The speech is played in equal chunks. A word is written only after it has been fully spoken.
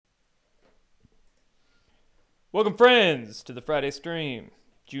Welcome, friends, to the Friday stream,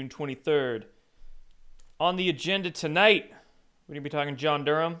 June 23rd. On the agenda tonight, we're going to be talking John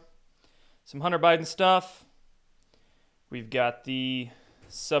Durham, some Hunter Biden stuff. We've got the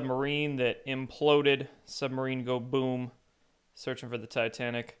submarine that imploded, submarine go boom, searching for the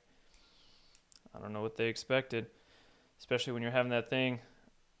Titanic. I don't know what they expected, especially when you're having that thing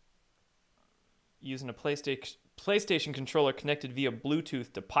using a PlayStation controller connected via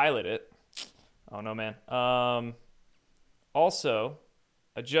Bluetooth to pilot it. Oh, no, man. Also,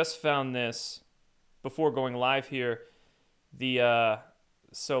 I just found this before going live here.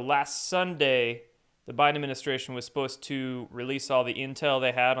 So last Sunday, the Biden administration was supposed to release all the intel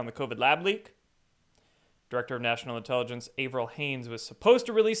they had on the COVID lab leak. Director of National Intelligence, Avril Haines, was supposed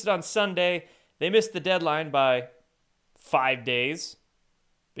to release it on Sunday. They missed the deadline by 5 days.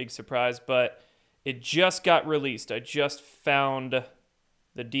 Big surprise, but it just got released. I just found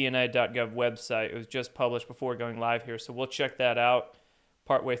the dna.gov website. It was just published before going live here, so we'll check that out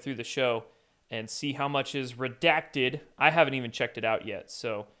partway through the show and see how much is redacted. I haven't even checked it out yet,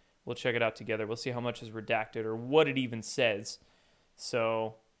 so we'll check it out together. We'll see how much is redacted or what it even says.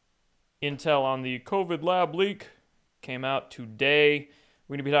 So, intel on the COVID lab leak came out today.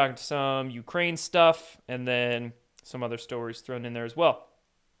 We're going to be talking to some Ukraine stuff and then some other stories thrown in there as well.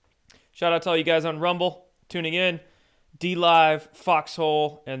 Shout out to all you guys on Rumble tuning in. D-Live,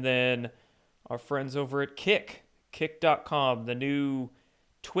 Foxhole, and then our friends over at Kick.com, the new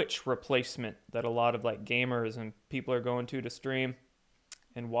Twitch replacement that a lot of like gamers and people are going to stream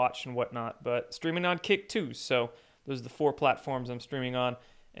and watch and whatnot, but streaming on Kick too. So those are the 4 platforms I'm streaming on,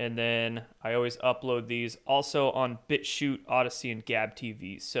 and then I always upload these also on BitChute, Odyssey, and Gab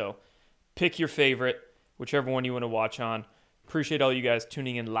TV. So pick your favorite, whichever one you want to watch on. Appreciate all you guys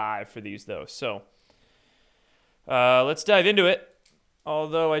tuning in live for these though. So let's dive into it.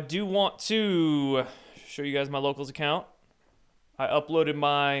 Although I do want to show you guys my Locals account. I uploaded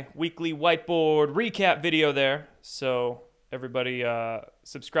my weekly whiteboard recap video there, so everybody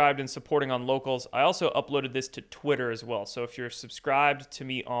subscribed and supporting on Locals. I also uploaded this to Twitter as well, so if you're subscribed to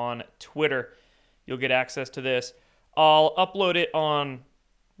me on Twitter, you'll get access to this. I'll upload it on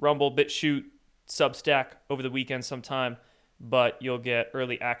Rumble, BitChute, Substack over the weekend sometime, but you'll get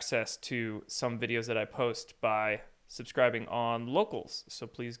early access to some videos that I post by subscribing on Locals. So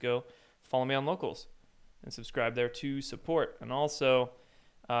please go follow me on Locals and subscribe there to support. And also,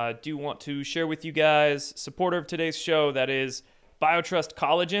 do want to share with you guys, supporter of today's show, that is BioTrust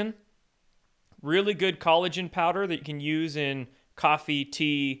Collagen. Really good collagen powder that you can use in coffee,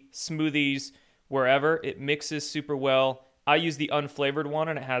 tea, smoothies, wherever. It mixes super well. I use the unflavored one,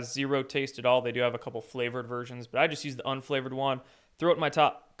 and it has zero taste at all. They do have a couple flavored versions, but I just use the unflavored one. Throw it in my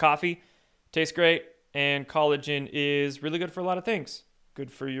top coffee. Tastes great, and collagen is really good for a lot of things.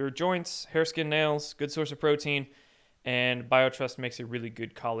 Good for your joints, hair, skin, nails, good source of protein, and BioTrust makes a really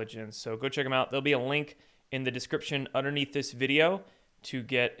good collagen. So go check them out. There'll be a link in the description underneath this video to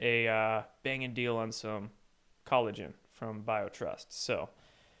get a banging deal on some collagen from BioTrust. So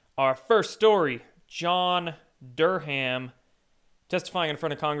our first story, John Durham testifying in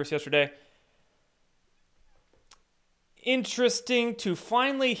front of Congress yesterday. Interesting to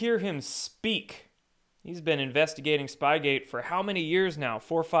finally hear him speak. He's been investigating Spygate for how many years now?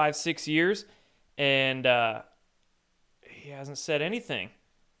 4, 5, 6 years? And he hasn't said anything.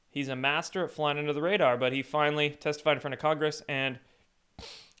 He's a master at flying under the radar, but he finally testified in front of Congress, and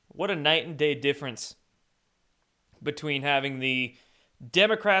what a night and day difference between having the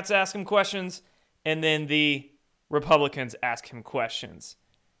Democrats ask him questions and then the Republicans ask him questions.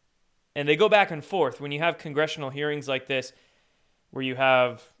 And they go back and forth. When you have congressional hearings like this, where you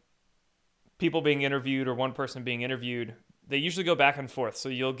have people being interviewed or one person being interviewed, they usually go back and forth. So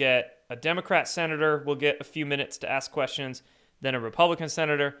you'll get a Democrat senator will get a few minutes to ask questions, then a Republican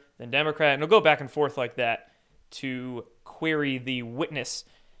senator, then Democrat, and it'll go back and forth like that to query the witness.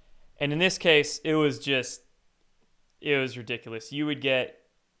 And in this case, it was ridiculous. You would get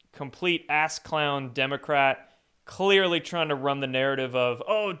complete ass clown Democrat clearly trying to run the narrative of,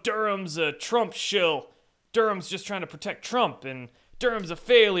 oh, Durham's a Trump shill. Durham's just trying to protect Trump, and Durham's a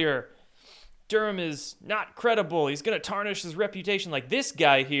failure. Durham is not credible. He's going to tarnish his reputation. Like this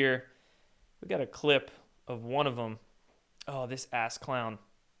guy here, we got a clip of one of them. Oh, this ass clown.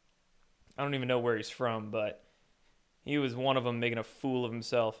 I don't even know where he's from, but he was one of them making a fool of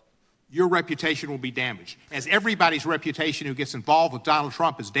himself. Your reputation will be damaged. As everybody's reputation who gets involved with Donald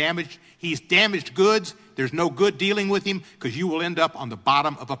Trump is damaged, he's damaged goods. There's no good dealing with him because you will end up on the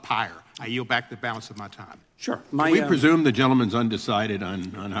bottom of a pyre. I yield back the balance of my time. Sure. Can we presume the gentleman's undecided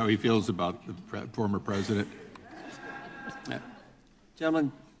on how he feels about the former president?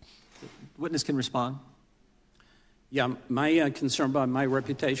 Gentlemen, the witness can respond. Yeah, my concern about my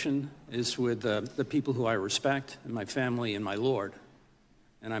reputation is with the people who I respect, and my family and my Lord.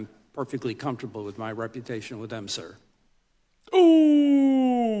 And I'm perfectly comfortable with my reputation with them, sir.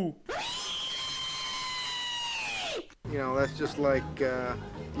 Ooh! You know, that's just like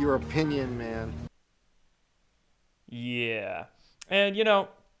your opinion, man. Yeah. And, you know,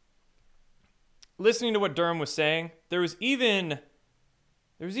 listening to what Durham was saying, there was even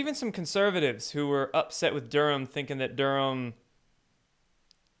some conservatives who were upset with Durham, thinking that Durham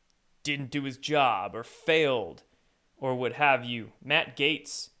didn't do his job or failed or what have you. Matt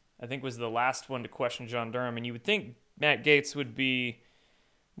Gaetz, I think, was the last one to question John Durham, and you would think Matt Gaetz would be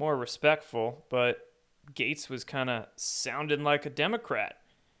more respectful, but Gaetz was kind of sounding like a Democrat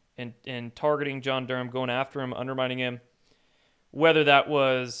and targeting John Durham, going after him, undermining him. Whether that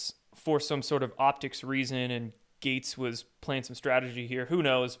was for some sort of optics reason and Gaetz was playing some strategy here, who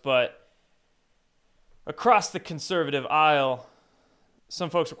knows? But across the conservative aisle, some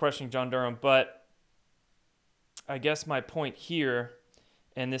folks are questioning John Durham. But I guess my point here,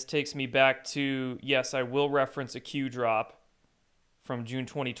 and this takes me back to, yes, I will reference a Q drop from June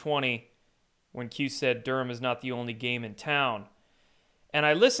 2020 when Q said Durham is not the only game in town. And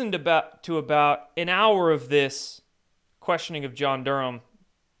I listened to about an hour of this questioning of John Durham.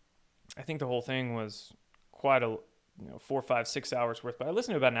 I think the whole thing was quite a 4, 5, 6 hours worth, but I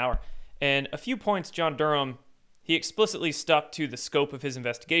listened to about an hour. And a few points, John Durham, he explicitly stuck to the scope of his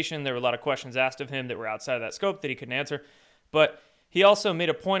investigation. There were a lot of questions asked of him that were outside of that scope that he couldn't answer. But he also made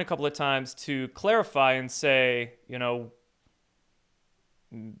a point a couple of times to clarify and say,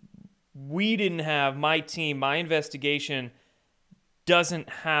 we didn't have, my team, my investigation doesn't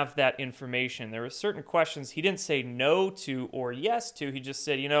have that information. There were certain questions he didn't say no to or yes to. He just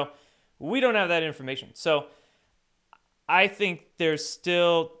said, we don't have that information. So I think there's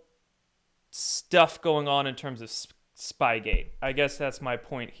still stuff going on in terms of Spygate. I guess that's my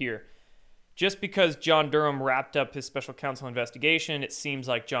point here. Just because John Durham wrapped up his special counsel investigation, it seems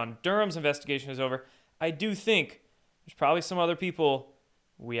like John Durham's investigation is over. I do think there's probably some other people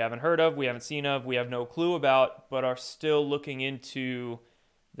we haven't heard of, we haven't seen of, we have no clue about, but are still looking into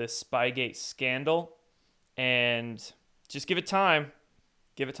the Spygate scandal. And just give it time.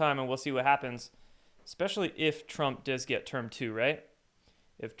 Give it time and we'll see what happens. Especially if Trump does get term 2, right?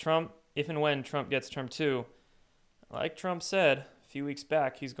 If and when Trump gets term 2, like Trump said a few weeks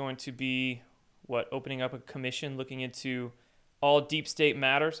back, he's going to be, opening up a commission looking into all deep state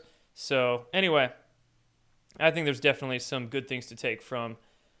matters. So anyway, I think there's definitely some good things to take from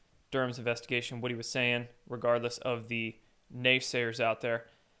Durham's investigation, what he was saying, regardless of the naysayers out there.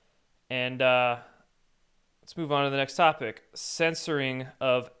 And let's move on to the next topic, censoring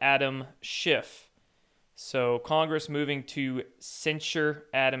of Adam Schiff. So Congress moving to censure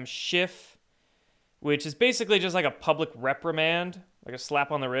Adam Schiff, which is basically just like a public reprimand, like a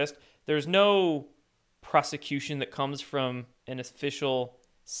slap on the wrist. There's no prosecution that comes from an official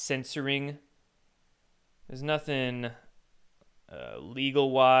censoring. There's nothing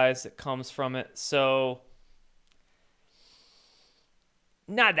legal-wise that comes from it. So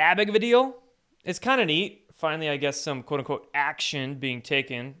not that big of a deal. It's kind of neat. Finally, I guess some quote-unquote action being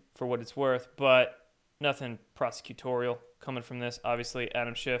taken for what it's worth, but nothing prosecutorial coming from this. Obviously,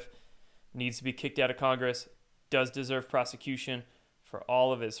 Adam Schiff needs to be kicked out of Congress, does deserve prosecution for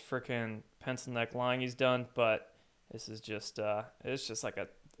all of his freaking pencil neck lying he's done, but this is just, it's just like a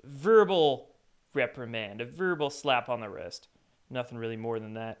verbal reprimand, a verbal slap on the wrist. Nothing really more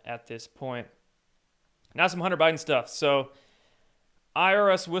than that at this point. Now some Hunter Biden stuff. So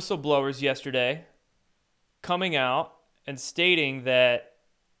IRS whistleblowers yesterday coming out and stating that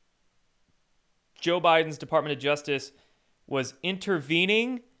Joe Biden's Department of Justice was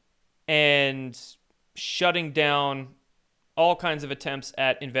intervening and shutting down all kinds of attempts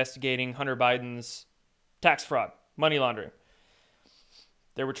at investigating Hunter Biden's tax fraud, money laundering.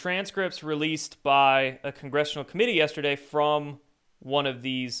 There were transcripts released by a congressional committee yesterday from one of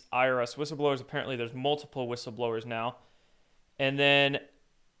these IRS whistleblowers. Apparently there's multiple whistleblowers now. And then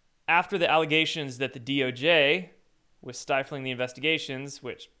after the allegations that the DOJ was stifling the investigations,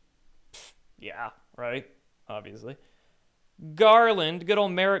 which, yeah, right, obviously. Garland, good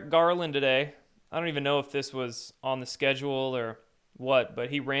old Merrick Garland today. I don't even know if this was on the schedule or what, but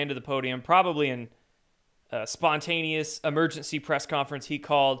he ran to the podium, probably in a spontaneous emergency press conference he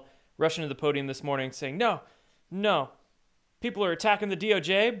called, rushing to the podium this morning saying, no, people are attacking the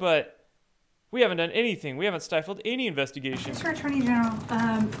DOJ, but we haven't done anything. We haven't stifled any investigation. Mr. Attorney General,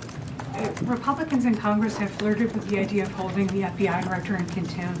 Republicans in Congress have flirted with the idea of holding the FBI director in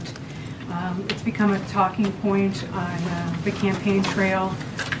contempt. It's become a talking point on the campaign trail.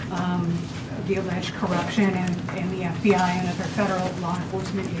 of the alleged corruption in the FBI and other federal law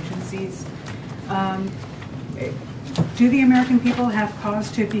enforcement agencies. Do the American people have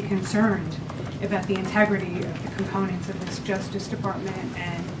cause to be concerned about the integrity of the components of this Justice Department,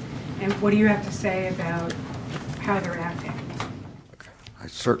 and what do you have to say about how they're acting? I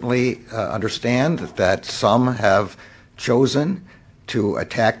certainly understand that some have chosen to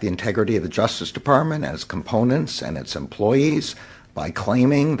attack the integrity of the Justice Department and its components and its employees by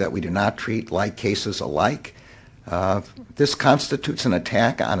claiming that we do not treat like cases alike. This constitutes an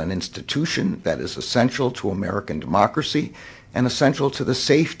attack on an institution that is essential to American democracy and essential to the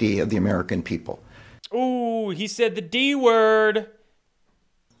safety of the American people. Ooh, he said the D word.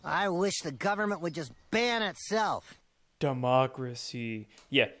 I wish the government would just ban itself. Democracy.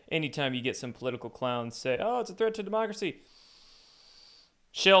 Yeah, anytime you get some political clowns say, oh, it's a threat to democracy.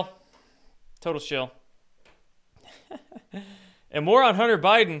 Shill. Total shill. And more on Hunter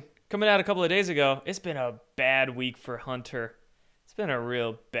Biden. Coming out a couple of days ago, it's been a bad week for Hunter. It's been a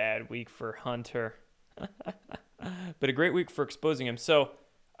real bad week for Hunter. But a great week for exposing him. So,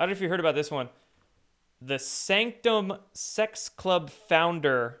 I don't know if you heard about this one. The Sanctum Sex Club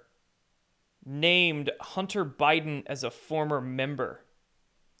founder named Hunter Biden as a former member.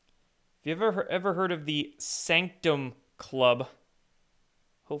 Have you ever heard of the Sanctum Club?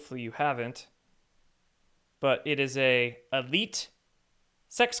 Hopefully you haven't. But it is a elite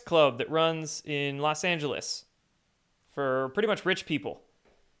sex club that runs in Los Angeles for pretty much rich people.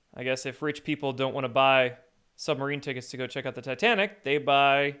 I guess if rich people don't want to buy submarine tickets to go check out the Titanic, they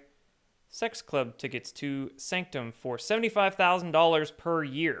buy sex club tickets to Sanctum for $75,000 per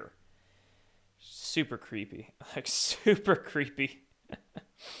year. Super creepy. Like, super creepy.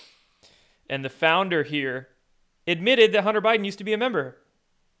 And the founder here admitted that Hunter Biden used to be a member.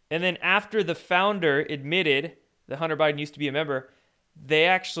 And then after the founder admitted that Hunter Biden used to be a member, they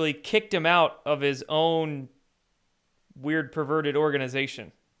actually kicked him out of his own weird perverted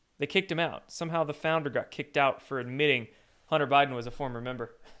organization. They kicked him out. Somehow the founder got kicked out for admitting Hunter Biden was a former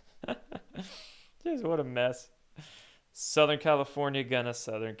member. Jeez, what a mess. Southern California gonna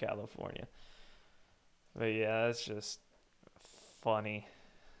Southern California. But yeah, it's just funny.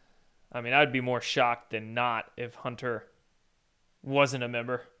 I mean, I'd be more shocked than not if Hunter wasn't a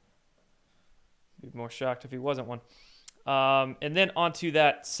member. I'd be more shocked if he wasn't one. And then onto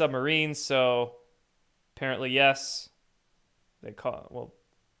that submarine. So apparently, yes, the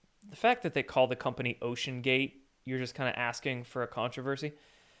fact that they call the company Ocean Gate, you're just kind of asking for a controversy.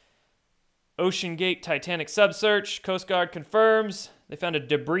 Ocean Gate Titanic sub-search. Coast Guard confirms they found a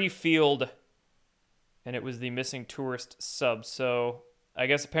debris field, and it was the missing tourist sub. So I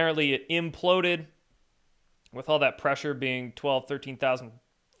guess apparently it imploded with all that pressure being 13,000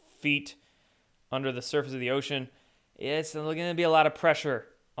 feet under the surface of the ocean. It's going to be a lot of pressure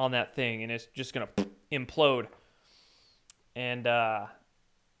on that thing, and it's just going to implode. And, I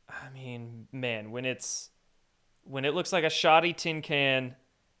mean, man, when it looks like a shoddy tin can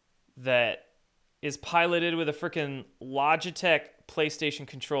that is piloted with a freaking Logitech PlayStation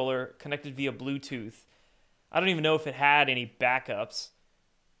controller connected via Bluetooth. I don't even know if it had any backups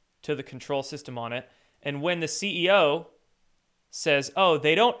to the control system on it. And when the CEO says, oh,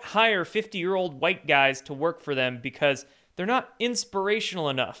 they don't hire 50-year-old white guys to work for them because they're not inspirational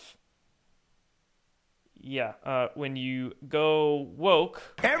enough. Yeah, when you go woke...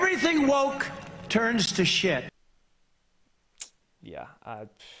 Everything woke turns to shit. Yeah,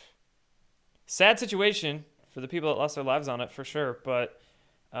 sad situation for the people that lost their lives on it, for sure. But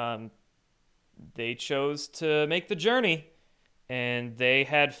they chose to make the journey, and they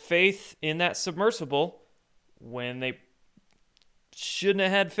had faith in that submersible when they shouldn't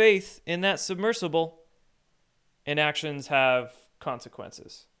have had faith in that submersible, and actions have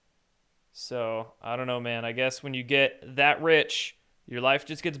consequences. So, I don't know, man. I guess when you get that rich, your life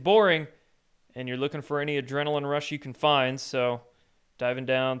just gets boring, and you're looking for any adrenaline rush you can find. So, diving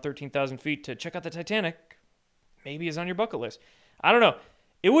down 13,000 feet to check out the Titanic maybe is on your bucket list. I don't know.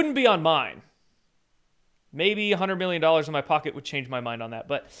 It wouldn't be on mine. Maybe $100 million in my pocket would change my mind on that,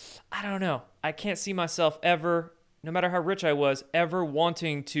 but I don't know. I can't see myself ever, no matter how rich I was, ever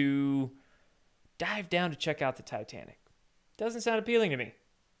wanting to dive down to check out the Titanic. Doesn't sound appealing to me.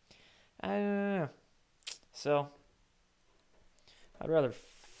 I don't know. So, I'd rather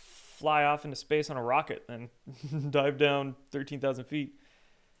fly off into space on a rocket than dive down 13,000 feet.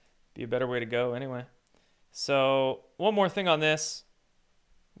 Be a better way to go anyway. So, one more thing on this.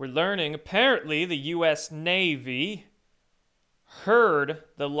 We're learning, apparently, the U.S. Navy heard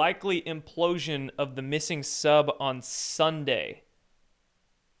the likely implosion of the missing sub on Sunday.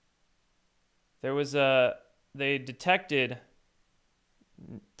 They detected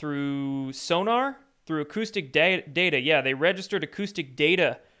through sonar, through acoustic data. Yeah, they registered acoustic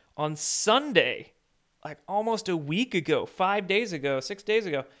data on Sunday, like almost a week ago, 5 days ago, 6 days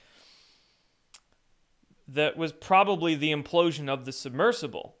ago. That was probably the implosion of the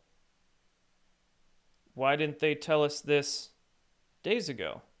submersible. Why didn't they tell us this days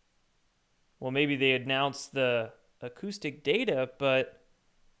ago? Well, maybe they announced the acoustic data, but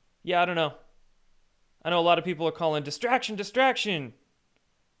yeah, I don't know. I know a lot of people are calling distraction.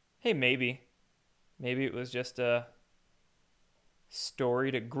 Hey, maybe it was just a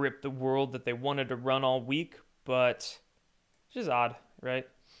story to grip the world that they wanted to run all week, but it's just odd, right?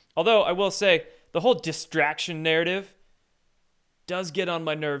 Although I will say the whole distraction narrative does get on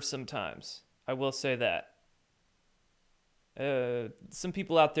my nerves sometimes. I will say that. Some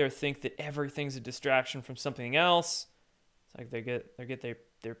people out there think that everything's a distraction from something else. It's like they get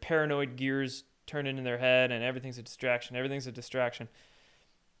their paranoid gears turning in their head and everything's a distraction. Everything's a distraction.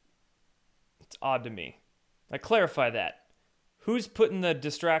 It's odd to me. Like, clarify that. Who's putting the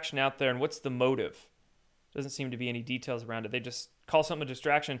distraction out there and what's the motive? Doesn't seem to be any details around it. They just call something a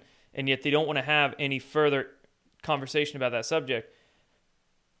distraction, and yet they don't want to have any further conversation about that subject.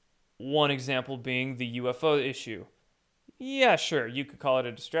 One example being the UFO issue. Yeah, sure, you could call it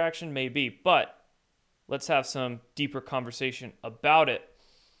a distraction, maybe, but let's have some deeper conversation about it.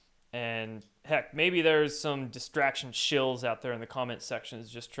 And heck, maybe there's some distraction shills out there in the comment sections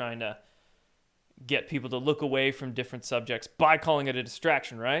just trying to get people to look away from different subjects by calling it a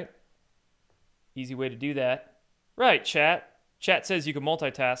distraction, right? Easy way to do that. Right, chat. Chat says you can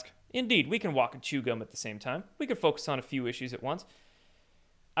multitask. Indeed, we can walk and chew gum at the same time. We can focus on a few issues at once.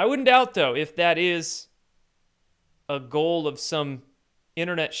 I wouldn't doubt, though, if that is a goal of some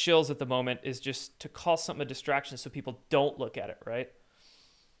internet shills at the moment, is just to call something a distraction so people don't look at it, right?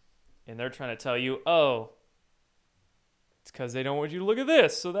 And they're trying to tell you, oh, it's because they don't want you to look at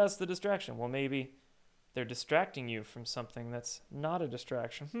this, so that's the distraction. Well, maybe they're distracting you from something that's not a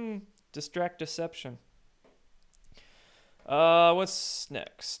distraction. Distract deception. What's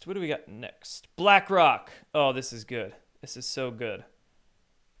next? What do we got next? BlackRock. Oh, this is good. This is so good.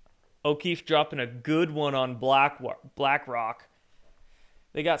 O'Keefe dropping a good one on BlackRock.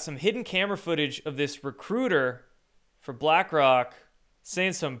 They got some hidden camera footage of this recruiter for BlackRock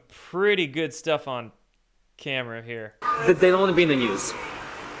saying some pretty good stuff on camera here. They don't want to be in the news.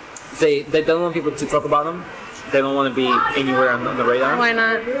 They don't want people to talk about them. They don't want to be anywhere on the radar. Why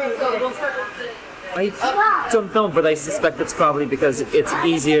not? I don't know, but I suspect it's probably because it's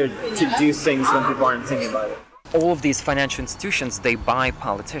easier to do things when people aren't thinking about it. All of these financial institutions, they buy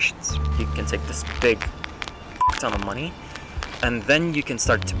politicians. You can take this big ton of money, and then you can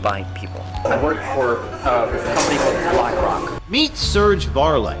start to buy people. I work for a company called BlackRock. Meet Serge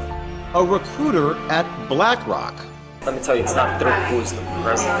Varley, a recruiter at BlackRock. Let me tell you, it's not Durham who's the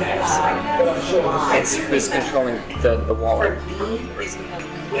president. It's who's controlling the wallet.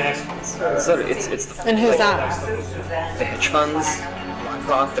 So it's and who's that? The hedge funds,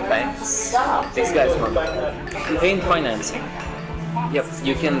 BlackRock, the banks. These guys run campaign financing. Yep,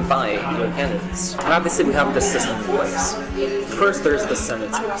 you can buy your candidates. And obviously we have the system in place. First there's the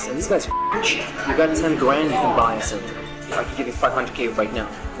senators, and these guys are cheap. You got 10 grand, you can buy a senator. I can give you 500K right now,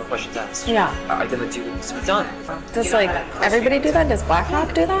 no questions asked. Yeah. I'm gonna do this. We're done. Does everybody do that? Does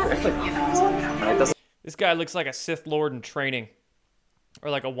BlackRock do that? This guy looks like a Sith Lord in training, or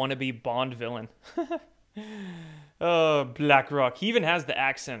like a wannabe Bond villain. Oh, BlackRock. He even has the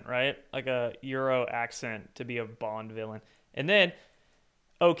accent, right? Like a Euro accent to be a Bond villain. And then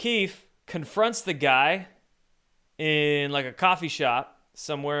O'Keefe confronts the guy in like a coffee shop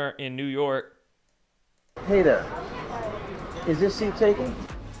somewhere in New York. Hey there. Is this seat taken?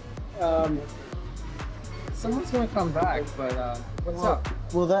 Someone's gonna come back, but what's up?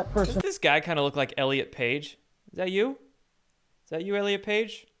 Will that person... Does this guy kind of look like Elliot Page? Is that you? Is that you, Elliot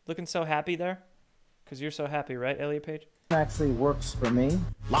Page? Looking so happy there? Because you're so happy, right, Elliot Page? Actually works for me.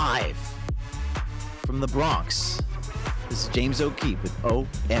 Live from the Bronx, this is James O'Keefe with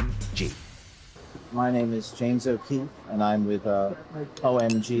OMG. My name is James O'Keefe, and I'm with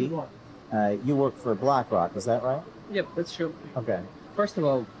OMG. You work for BlackRock, is that right? Yep, that's true. Okay. First of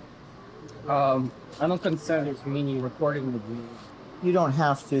all, I don't consent to me recording with you. You don't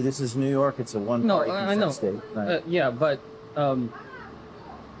have to. This is New York. It's a one-party I know. state. Right? Yeah, but well,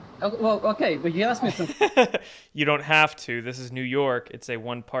 okay, but you asked me something. You don't have to. This is New York. It's a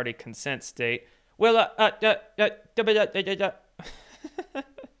one-party consent state. Well,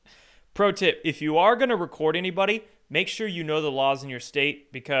 pro tip, if you are going to record anybody, make sure you know the laws in your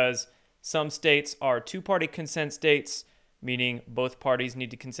state, because some states are two-party consent states, meaning both parties need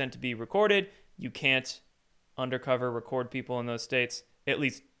to consent to be recorded. You can't undercover record people in those states, at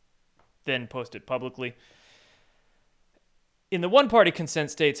least then post it publicly. In the one-party consent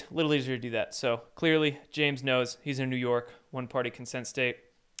states, a little easier to do that. So clearly, James knows he's in New York, one-party consent state.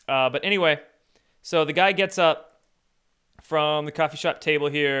 But anyway, so the guy gets up from the coffee shop table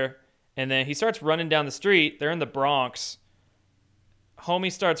here, and then he starts running down the street. They're in the Bronx.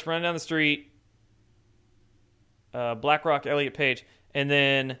 Homie starts running down the street. BlackRock Elliot Page, and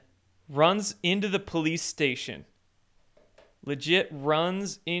then runs into the police station. Legit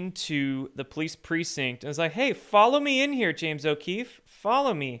runs into the police precinct and is like, hey, follow me in here, James O'Keefe.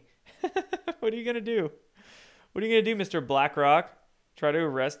 Follow me. What are you going to do? What are you going to do, Mr. BlackRock? Try to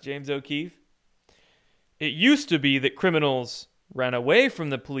arrest James O'Keefe? It used to be that criminals ran away from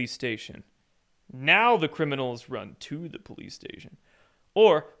the police station. Now the criminals run to the police station.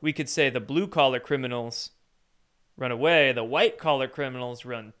 Or we could say the blue-collar criminals run away, the white-collar criminals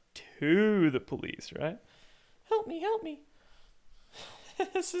run to the police, right? Help me, help me.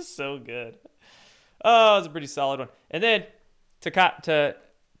 This is so good. Oh, it's a pretty solid one. And then, to cap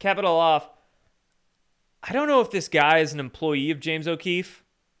it all off, I don't know if this guy is an employee of James O'Keefe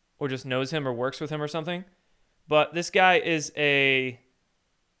or just knows him or works with him or something, but this guy is a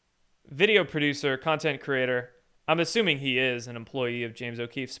video producer, content creator. I'm assuming he is an employee of James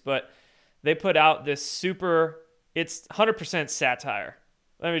O'Keefe's, but they put out this it's 100% satire.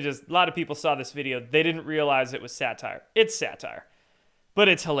 A lot of people saw this video. They didn't realize it was satire. It's satire, but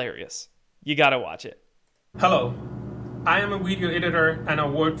it's hilarious. You gotta watch it. Hello, I am a video editor and I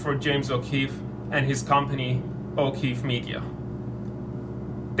work for James O'Keefe and his company, O'Keefe Media.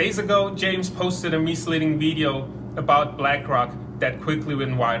 Days ago, James posted a misleading video about BlackRock that quickly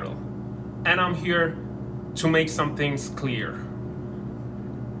went viral. And I'm here to make some things clear.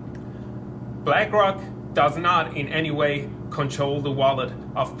 BlackRock does not in any way control the wallet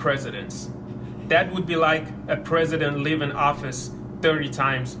of presidents. That would be like a president leaving office 30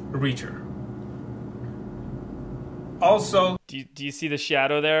 times richer. Also, do you see the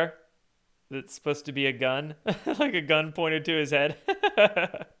shadow there? That's supposed to be a gun, like a gun pointed to his head.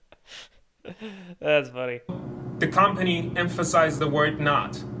 That's funny. The company emphasized the word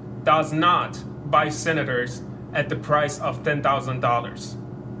not, does not buy senators at the price of $10,000.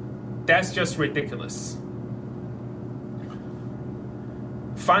 That's just ridiculous.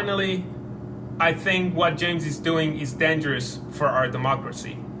 Finally, I think what James is doing is dangerous for our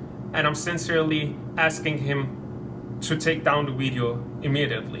democracy, and I'm sincerely asking him to take down the video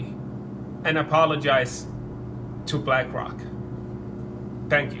immediately and apologize to BlackRock.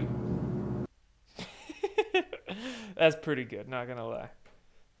 Thank you. That's pretty good, not gonna lie.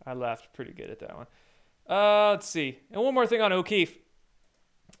 I laughed pretty good at that one. Let's see. And one more thing on O'Keefe.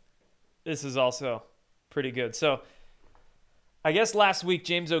 This is also pretty good. So, I guess last week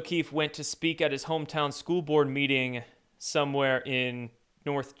James O'Keefe went to speak at his hometown school board meeting somewhere in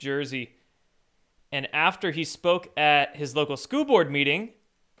North Jersey. And after he spoke at his local school board meeting,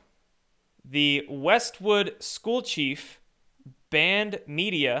 the Westwood school chief banned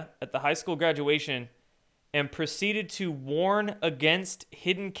media at the high school graduation and proceeded to warn against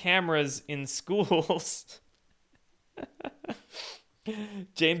hidden cameras in schools.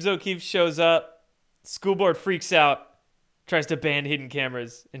 James O'Keefe shows up, school board freaks out, tries to ban hidden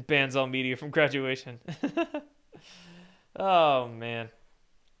cameras, and bans all media from graduation. Oh, man.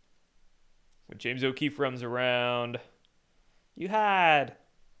 When James O'Keefe runs around, you hide.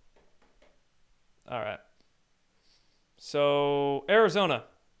 All right. So, Arizona.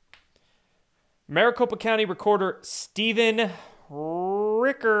 Maricopa County recorder Stephen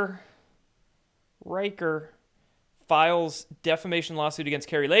Riker files defamation lawsuit against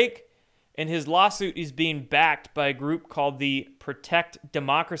Kari Lake, and his lawsuit is being backed by a group called the Protect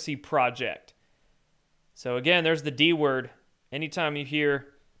Democracy Project. So again, there's the D word. Anytime you hear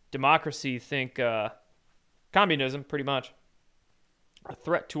democracy, think communism, pretty much. A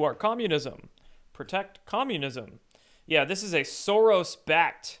threat to our communism. Protect communism. Yeah, this is a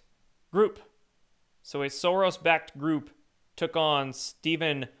Soros-backed group. So a Soros-backed group took on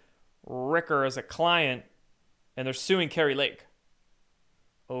Stephen Riker as a client, and they're suing Kari Lake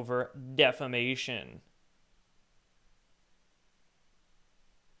over defamation.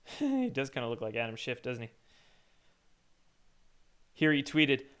 He does kind of look like Adam Schiff, doesn't he? Here he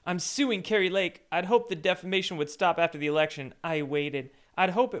tweeted, "I'm suing Kari Lake. I'd hope the defamation would stop after the election. I waited.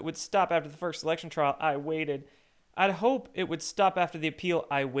 I'd hope it would stop after the first election trial. I waited. I'd hope it would stop after the appeal.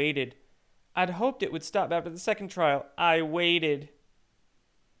 I waited. I'd hoped it would stop after the second trial. I waited.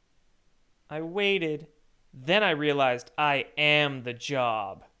 I waited. Then I realized I am the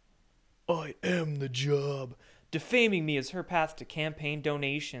job. I am the job. Defaming me is her path to campaign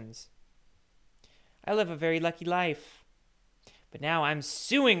donations. I live a very lucky life. But now I'm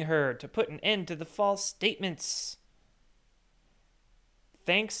suing her to put an end to the false statements.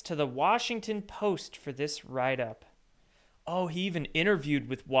 Thanks to the Washington Post for this write-up. Oh, he even interviewed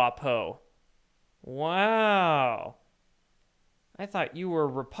with WAPO. Wow. I thought you were a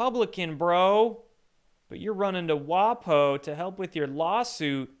Republican, bro. But you're running to WAPO to help with your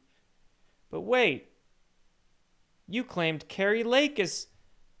lawsuit. But wait. You claimed Carrie Lake is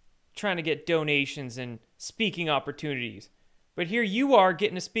trying to get donations and speaking opportunities. But here you are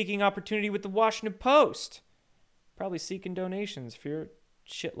getting a speaking opportunity with the Washington Post. Probably seeking donations for your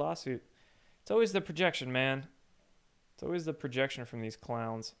shit lawsuit. It's always the projection, man. It's always the projection from these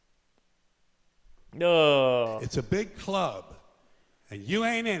clowns. No. It's a big club, and you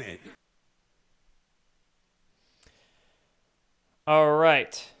ain't in it. All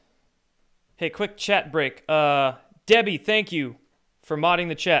right. Hey, quick chat break. Debbie, thank you for modding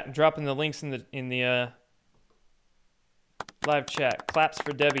the chat and dropping the links in the live chat. Claps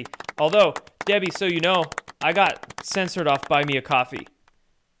for Debbie. Although, Debbie, so you know, I got censored off Buy Me a Coffee.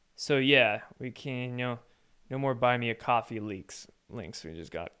 So yeah, we can, no more Buy Me a Coffee links. We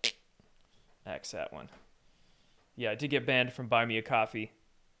just got X that one. Yeah, I did get banned from Buy Me a Coffee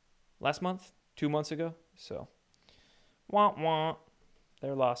last month, 2 months ago. So, wah wah,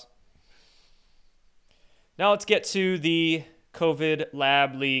 their loss. Now let's get to the COVID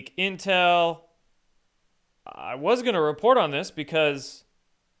lab leak intel. I was going to report on this because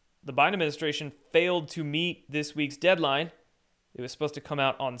the Biden administration failed to meet this week's deadline. It was supposed to come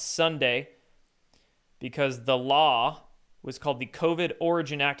out on Sunday because the law was called the COVID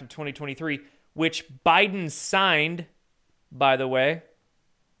Origin Act of 2023, which Biden signed, by the way.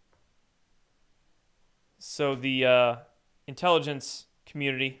 So the intelligence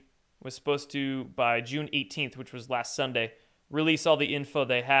community was supposed to, by June 18th, which was last Sunday, release all the info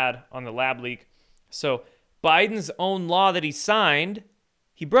they had on the lab leak. So Biden's own law that he signed,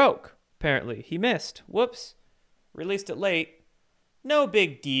 he broke, apparently. He missed. Whoops. Released it late. No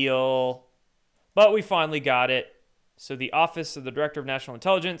big deal. But we finally got it. So the Office of the Director of National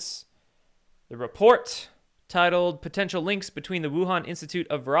Intelligence, the report titled Potential Links Between the Wuhan Institute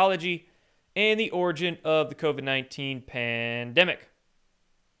of Virology and the Origin of the COVID-19 Pandemic.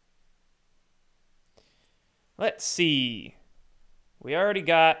 Let's see. We already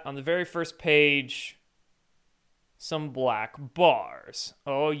got on the very first page some black bars.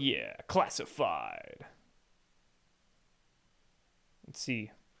 Oh yeah, classified. Let's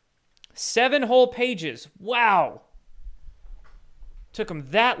see. 7 whole pages. Wow. Took them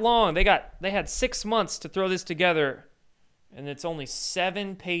that long. They had 6 months to throw this together, and it's only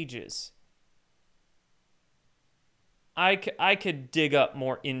 7 pages. I could dig up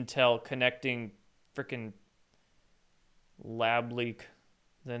more intel connecting frickin' lab leak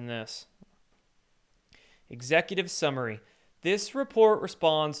than this. Executive summary. This report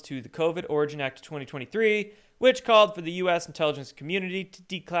responds to the COVID Origin Act of 2023, which called for the U.S. intelligence community to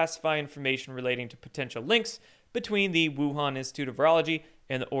declassify information relating to potential links between the Wuhan Institute of Virology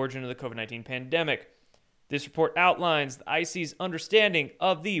and the origin of the COVID-19 pandemic. This report outlines the IC's understanding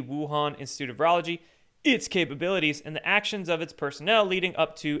of the Wuhan Institute of Virology, its capabilities, and the actions of its personnel leading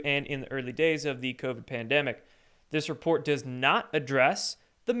up to and in the early days of the COVID pandemic. This report does not address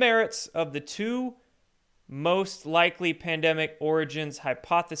the merits of the 2 most likely pandemic origins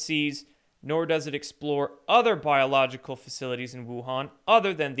hypotheses, nor does it explore other biological facilities in Wuhan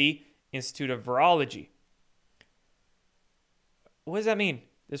other than the Institute of Virology. What does that mean?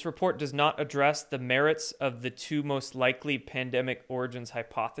 This report does not address the merits of the 2 most likely pandemic origins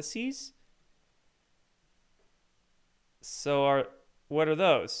hypotheses? So what are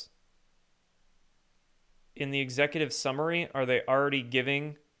those? In the executive summary, are they already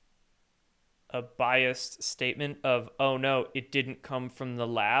giving a biased statement of, oh no, it didn't come from the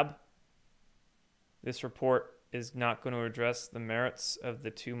lab? This report is not going to address the merits of the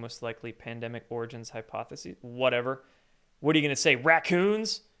 2 most likely pandemic origins hypotheses? Whatever. What are you going to say?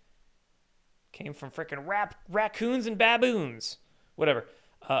 Raccoons? Came from frickin' raccoons and baboons. Whatever.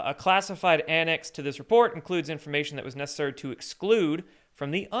 A classified annex to this report includes information that was necessary to exclude from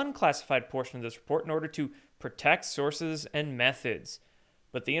the unclassified portion of this report in order to protect sources and methods.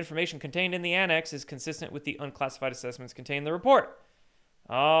 But the information contained in the annex is consistent with the unclassified assessments contained in the report.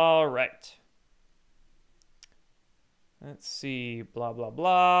 All right. Let's see. Blah, blah,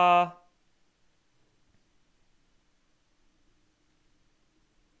 blah.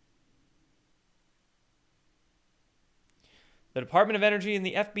 The Department of Energy and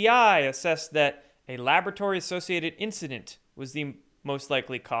the FBI assessed that a laboratory-associated incident was the most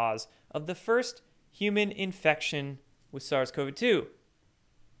likely cause of the first human infection with SARS-CoV-2.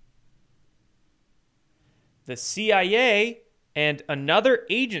 The CIA and another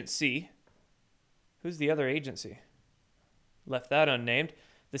agency. Who's the other agency? Left that unnamed.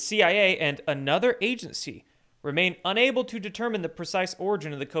 The CIA and another agency remain unable to determine the precise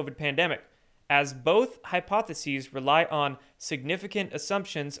origin of the COVID pandemic, as both hypotheses rely on significant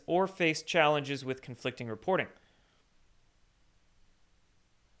assumptions or face challenges with conflicting reporting.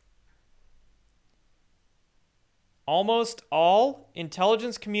 Almost all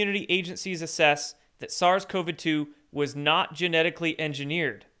intelligence community agencies assess that SARS-CoV-2 was not genetically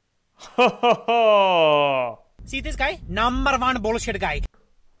engineered. Ho ho ho! See this guy? Number one bullshit guy.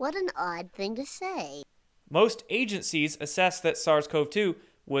 What an odd thing to say. Most agencies assess that SARS-CoV-2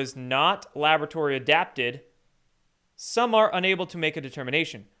 was not laboratory adapted. Some are unable to make a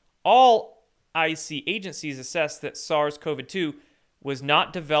determination. All IC agencies assess that SARS-CoV-2 was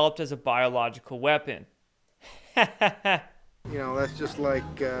not developed as a biological weapon. You know, that's just like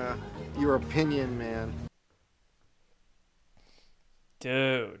your opinion, man.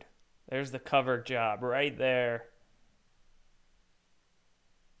 Dude, there's the cover job right there.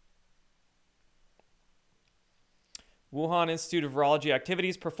 Wuhan Institute of Virology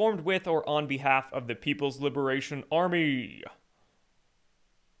activities performed with or on behalf of the People's Liberation Army.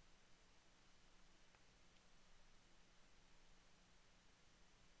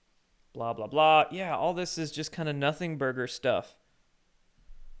 Blah, blah, blah. Yeah, all this is just kind of nothing burger stuff.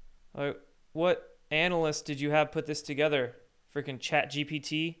 What analyst did you have put this together? Freaking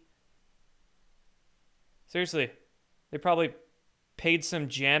ChatGPT? Seriously, they probably paid some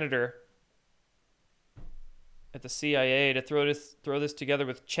janitor at the CIA to throw this together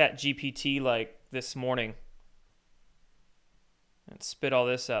with ChatGPT like this morning and spit all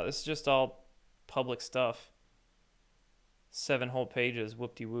this out. This is just all public stuff. 7 whole pages,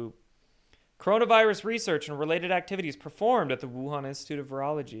 whoop-de-whoop. Coronavirus research and related activities performed at the Wuhan Institute of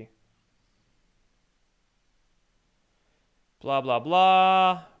Virology. Blah, blah,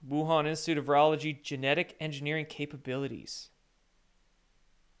 blah. Wuhan Institute of Virology genetic engineering capabilities.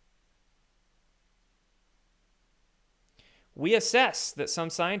 We assess that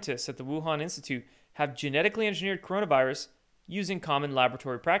some scientists at the Wuhan Institute have genetically engineered coronavirus using common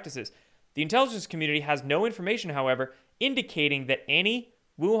laboratory practices. The intelligence community has no information, however, indicating that any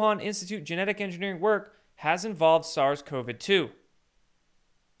Wuhan Institute genetic engineering work has involved SARS-CoV-2.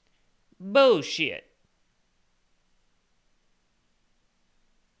 Bullshit.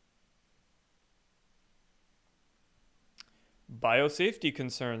 Biosafety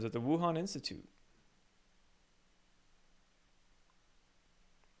concerns at the Wuhan Institute.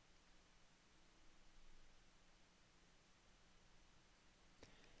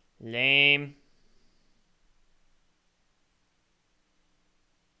 Lame.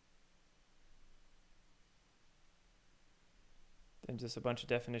 And just a bunch of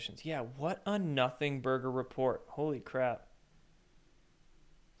definitions. Yeah, what a nothing burger report. Holy crap.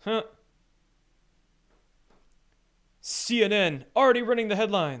 Huh. CNN already running the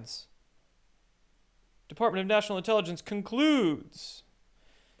headlines. Department of National Intelligence concludes.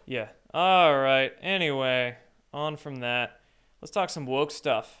 Yeah. All right. Anyway, on from that. Let's talk some woke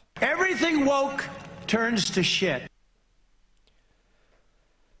stuff. Everything woke turns to shit.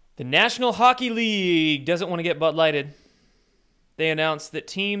 The National Hockey League doesn't want to get Bud Lighted. They announced that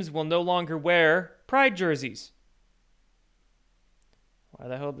teams will no longer wear pride jerseys. Why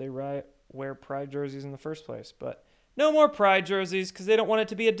the hell did they wear pride jerseys in the first place? But no more pride jerseys because they don't want it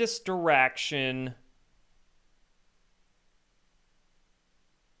to be a distraction.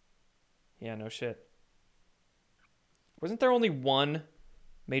 Yeah, no shit. Wasn't there only one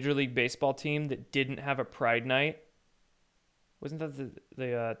Major League Baseball team that didn't have a Pride Night? Wasn't that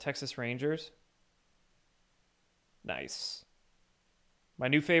the Texas Rangers? Nice. My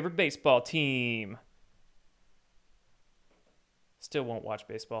new favorite baseball team. Still won't watch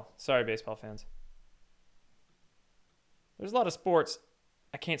baseball. Sorry, baseball fans. There's a lot of sports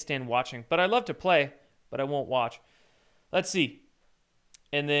I can't stand watching, but I love to play, but I won't watch. Let's see.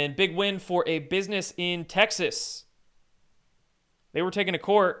 And then big win for a business in Texas. They were taken to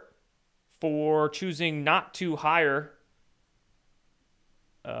court for choosing not to hire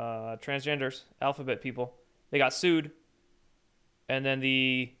transgenders, alphabet people. They got sued. And then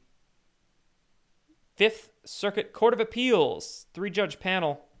the Fifth Circuit Court of Appeals, 3-judge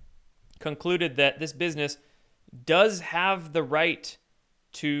panel, concluded that this business does have the right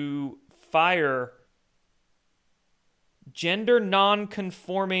to fire gender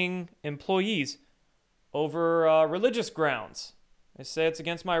non-conforming employees over religious grounds. They say it's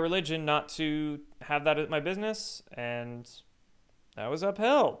against my religion not to have that at my business, and that was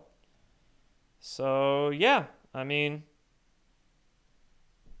upheld. So, yeah, I mean,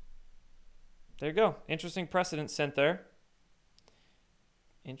 there you go. Interesting precedent set there.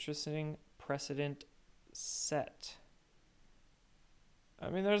 Interesting precedent set. I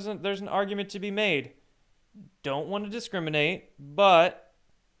mean, there's an argument to be made. Don't want to discriminate, but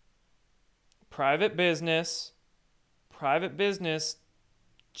private business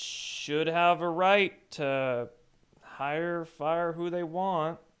should have a right to hire, fire who they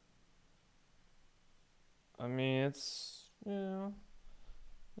want. I mean, it's, there's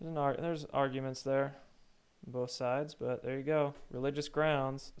arguments there on both sides, but there you go. Religious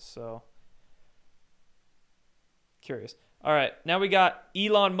grounds, so curious. All right, now we got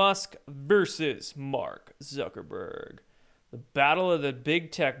Elon Musk versus Mark Zuckerberg. The battle of the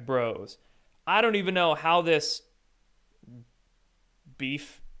big tech bros. I don't even know how this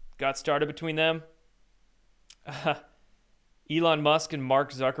beef got started between them. Elon Musk and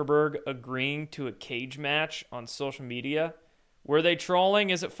Mark Zuckerberg agreeing to a cage match on social media. Were they trolling?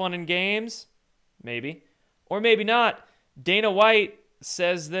 Is it fun and games? Maybe. Or maybe not. Dana White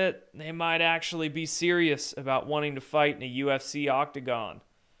says that they might actually be serious about wanting to fight in a UFC octagon.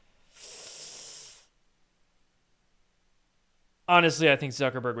 Honestly, I think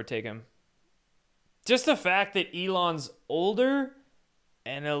Zuckerberg would take him. Just the fact that Elon's older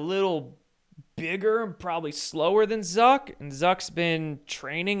and a little bigger and probably slower than Zuck, and Zuck's been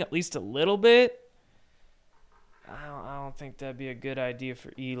training at least a little bit. I don't think that'd be a good idea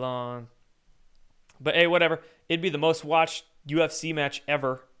for Elon. But hey, whatever. It'd be the most watched UFC match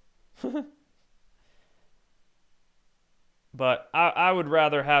ever. But I would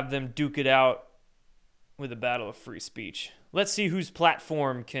rather have them duke it out with a battle of free speech. Let's see whose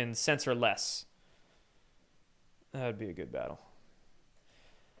platform can censor less. That'd be a good battle.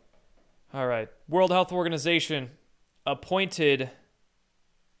 All right. World Health Organization appointed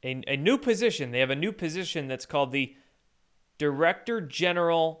a new position. They have a new position that's called the Director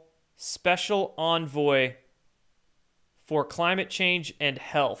General Special Envoy for Climate Change and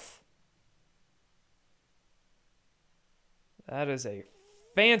Health. That is a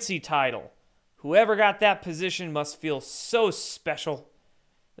fancy title. Whoever got that position must feel so special.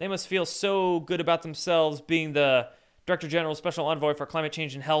 They must feel so good about themselves being the Director General Special Envoy for Climate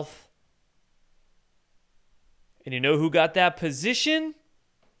Change and Health. And you know who got that position?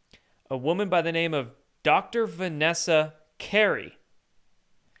 A woman by the name of Dr. Vanessa Carey.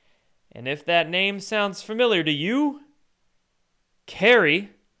 And if that name sounds familiar to you,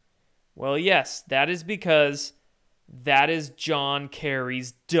 Carey, well, yes, that is because that is John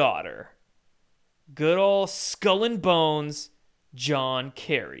Kerry's daughter. Good old skull and bones, John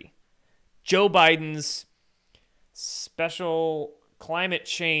Kerry. Joe Biden's special climate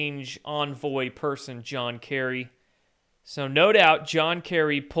change envoy person, John Kerry. So no doubt John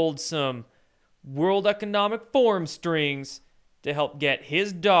Kerry pulled some World Economic Forum strings to help get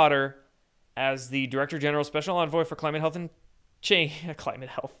his daughter as the Director General Special Envoy for Climate Health and Change,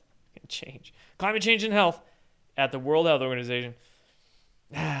 Climate Change and Health at the World Health Organization.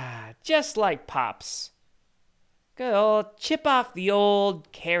 Just like Pops. Good old chip off the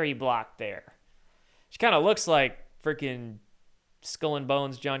old Kerry block there. She kind of looks like freaking Skull and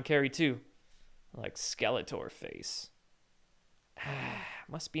Bones John Kerry too. Like Skeletor face.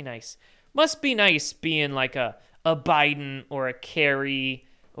 Must be nice. Must be nice being like a Biden or a Kerry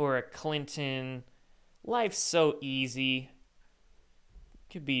or a Clinton. Life's so easy.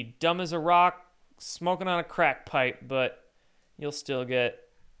 Could be dumb as a rock, smoking on a crack pipe, but you'll still get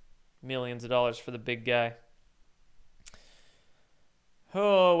millions of dollars for the big guy.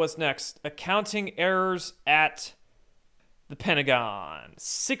 Oh, what's next? Accounting errors at the Pentagon.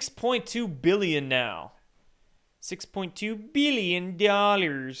 $6.2 billion now. $6.2 billion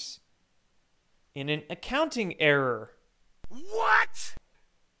in an accounting error. What?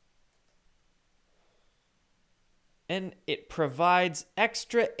 And it provides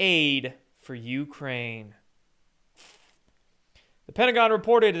extra aid for Ukraine. The Pentagon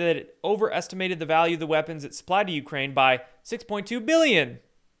reported that it overestimated the value of the weapons it supplied to Ukraine by $6.2 billion.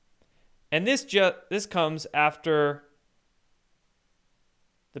 And this comes after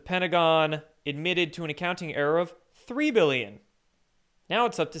the Pentagon admitted to an accounting error of $3 billion. Now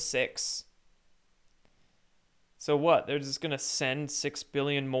it's up to $6 billion. So what? They're just going to send $6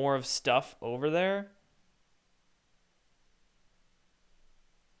 billion more of stuff over there?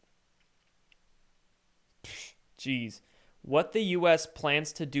 Jeez. What the U.S.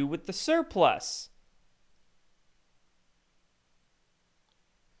 plans to do with the surplus.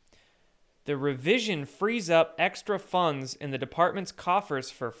 The revision frees up extra funds in the department's coffers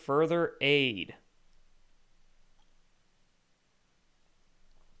for further aid.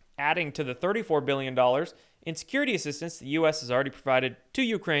 Adding to the $34 billion in security assistance the U.S. has already provided to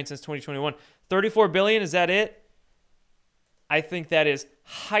Ukraine since 2021. $34 billion, is that it? I think that is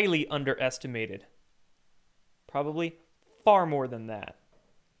highly underestimated. Probably far more than that.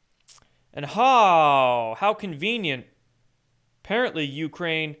 And how convenient. Apparently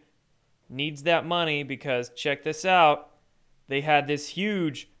Ukraine needs that money because, check this out, they had this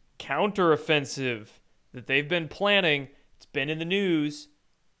huge counteroffensive that they've been planning. It's been in the news.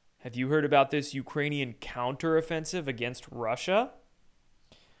 Have you heard about this Ukrainian counteroffensive against Russia?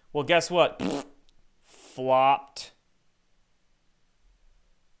 Well, guess what? Flopped.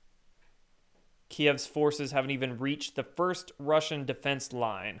 Kiev's forces haven't even reached the first Russian defense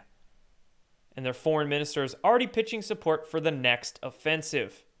line, and their foreign minister is already pitching support for the next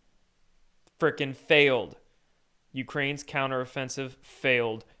offensive. Frickin' failed. Ukraine's counteroffensive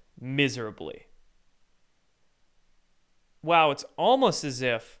failed miserably. Wow, it's almost as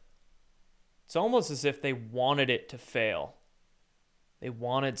if they wanted it to fail. They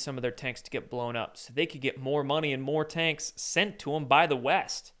wanted some of their tanks to get blown up so they could get more money and more tanks sent to them by the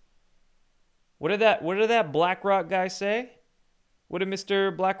West. What did that BlackRock guy say? What did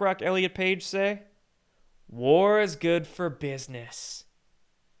Mr. BlackRock Elliot Page say? War is good for business.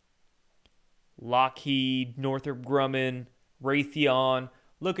 Lockheed, Northrop Grumman, Raytheon,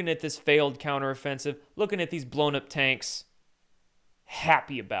 looking at this failed counteroffensive, looking at these blown up tanks,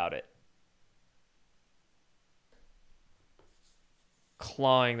 happy about it.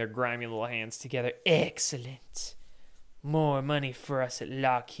 Clawing their grimy little hands together. Excellent. More money for us at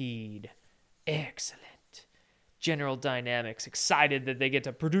Lockheed. Excellent. General Dynamics excited that they get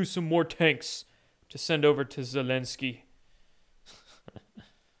to produce some more tanks to send over to Zelensky.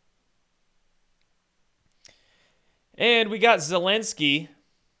 And we got Zelensky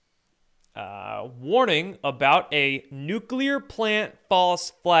warning about a nuclear plant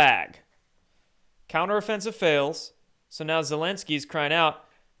false flag. Counteroffensive fails, so now Zelensky's crying out,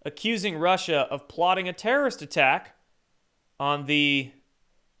 accusing Russia of plotting a terrorist attack on the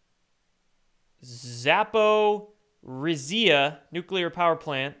Zaporizhzhia nuclear power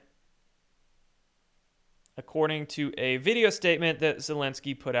plant, according to a video statement that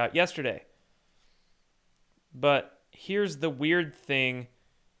Zelensky put out yesterday. But here's the weird thing.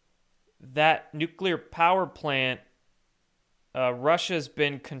 That nuclear power plant, Russia's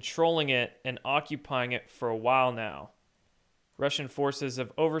been controlling it and occupying it for a while now. Russian forces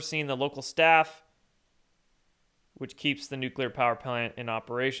have overseen the local staff, which keeps the nuclear power plant in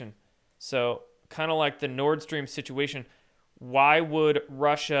operation. So, kind of like the Nord Stream situation, why would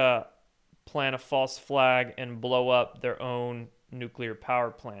Russia plant a false flag and blow up their own nuclear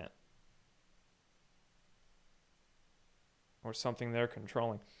power plant? Or something they're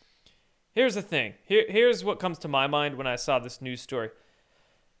controlling. Here's the thing. Here's what comes to my mind when I saw this news story.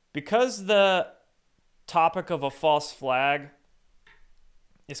 Because the topic of a false flag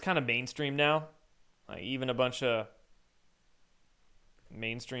is kind of mainstream now, like even a bunch of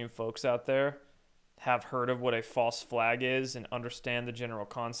mainstream folks out there have heard of what a false flag is and understand the general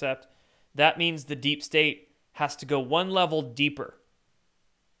concept. That means the deep state has to go one level deeper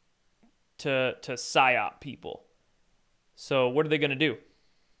to psyop people. So what are they going to do?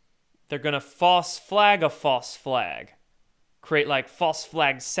 They're going to false flag a false flag. Create like false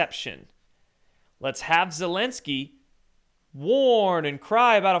flagception. Let's have Zelensky warn and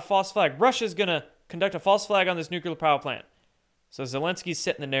cry about a false flag. Russia's going to conduct a false flag on this nuclear power plant. So Zelensky's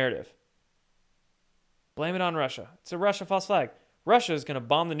setting the narrative. Blame it on Russia. It's a Russia false flag. Russia's going to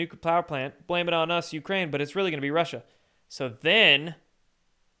bomb the nuclear power plant. Blame it on us, Ukraine, but it's really going to be Russia. So then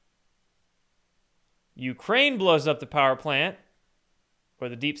Ukraine blows up the power plant, or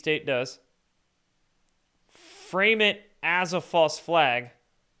the deep state does, frame it as a false flag,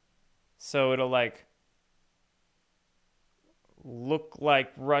 so it'll like look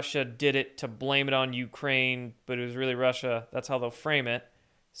like Russia did it to blame it on Ukraine, but it was really Russia. That's how they'll frame it.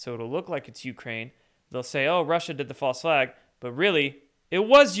 So it'll look like it's Ukraine. They'll say, oh, Russia did the false flag, but really, it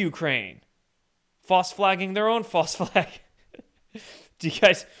was Ukraine. False flagging their own false flag. Do you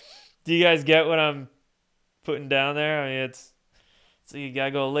guys get what I'm putting down there? I mean, so you gotta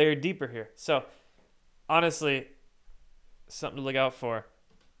go a layer deeper here. So, honestly, something to look out for.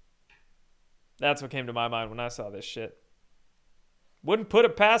 That's what came to my mind when I saw this shit. Wouldn't put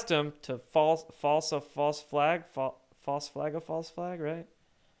it past him to false flag, right?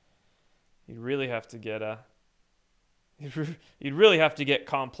 You'd really have to get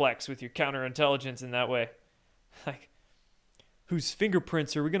complex with your counterintelligence in that way. Like, whose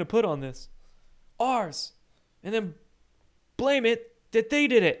fingerprints are we gonna put on this? Ours. And then blame it that they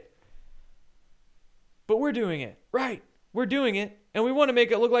did it. But we're doing it. Right. We're doing it. And we want to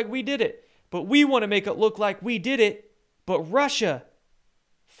make it look like we did it. But we want to make it look like we did it. But Russia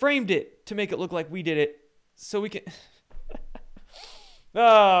framed it to make it look like we did it. So we can...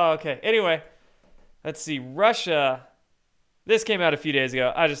 Oh, okay. Anyway, let's see. Russia. This came out a few days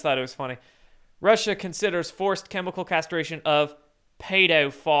ago. I just thought it was funny. Russia considers forced chemical castration of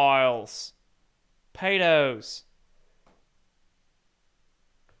pedophiles. Pedos.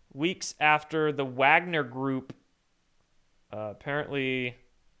 Weeks after the Wagner Group apparently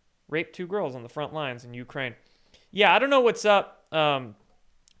raped 2 girls on the front lines in Ukraine. Yeah, I don't know what's up.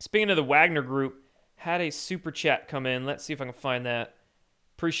 Speaking of the Wagner Group, had a super chat come in. Let's see if I can find that.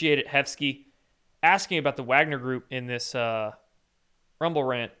 Appreciate it, Hefsky. Asking about the Wagner Group in this Rumble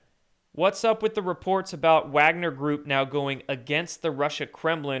rant. What's up with the reports about Wagner Group now going against the Russia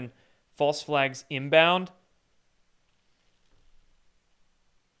Kremlin? False flags inbound?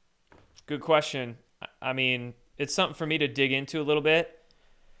 Good question. I mean, it's something for me to dig into a little bit.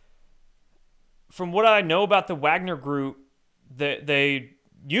 From what I know about the Wagner Group, they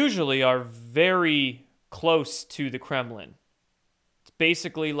usually are very close to the Kremlin. It's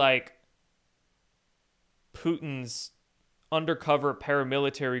basically like Putin's undercover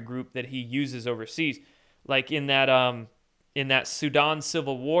paramilitary group that he uses overseas. Like in that Sudan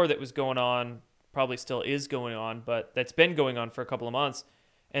civil war that was going on, probably still is going on, but that's been going on for a couple of months.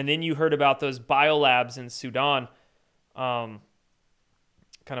 And then you heard about those biolabs in Sudan kind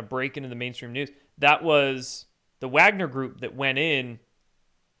of break into the mainstream news. That was the Wagner Group that went in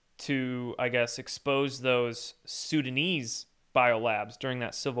to, I guess, expose those Sudanese biolabs during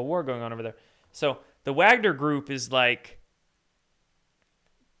that civil war going on over there. So the Wagner Group is like,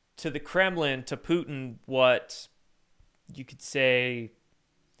 to the Kremlin, to Putin, what you could say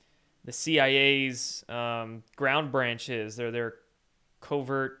the CIA's ground branch is. They're their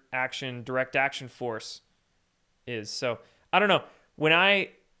covert action, direct action force is. So I don't know. When I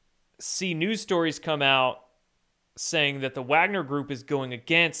see news stories come out saying that the Wagner Group is going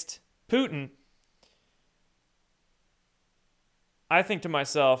against Putin, I think to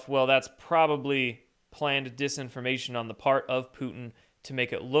myself, well, that's probably planned disinformation on the part of Putin to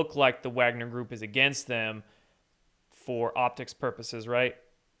make it look like the Wagner Group is against them for optics purposes, right?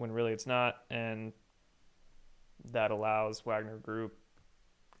 When really it's not. And that allows Wagner Group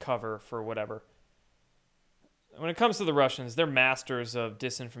cover for whatever. When it comes to the Russians, they're masters of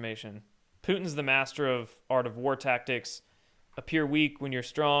disinformation. Putin's the master of art of war tactics. Appear weak when you're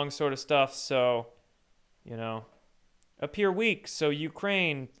strong sort of stuff. So, appear weak so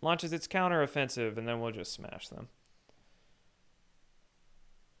Ukraine launches its counteroffensive and then we'll just smash them.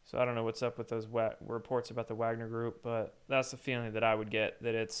 So I don't know what's up with those reports about the Wagner Group, but that's the feeling that I would get,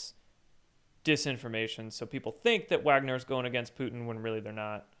 that it's disinformation. So people think that Wagner's going against Putin when really they're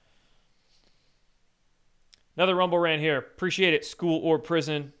not. Another Rumble rant here. Appreciate it. School or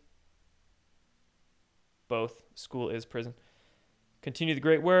prison? Both. School is prison. Continue the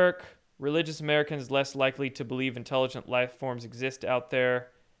great work. Religious Americans less likely to believe intelligent life forms exist out there,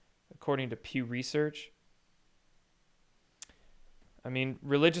 according to Pew Research. I mean,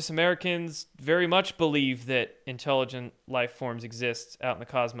 religious Americans very much believe that intelligent life forms exist out in the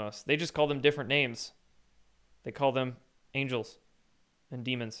cosmos. They just call them different names. They call them angels and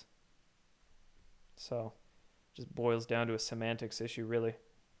demons. So, it just boils down to a semantics issue, really.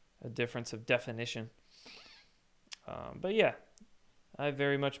 A difference of definition. But yeah, I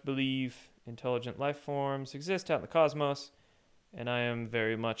very much believe intelligent life forms exist out in the cosmos, and I am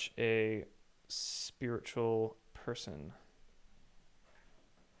very much a spiritual person.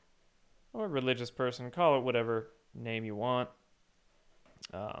 Or a religious person. Call it whatever name you want.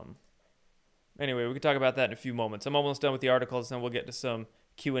 Anyway, we can talk about that in a few moments. I'm almost done with the articles, then we'll get to some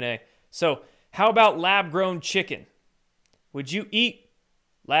Q&A. So, how about lab-grown chicken? Would you eat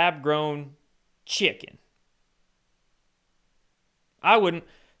lab-grown chicken? I wouldn't.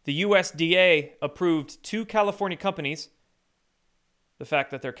 The USDA approved 2 California companies. The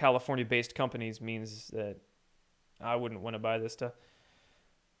fact that they're California-based companies means that I wouldn't want to buy this stuff.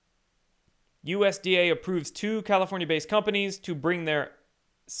 USDA approves 2 California-based companies to bring their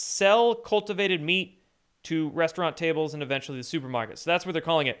cell-cultivated meat to restaurant tables and eventually the supermarkets. So that's what they're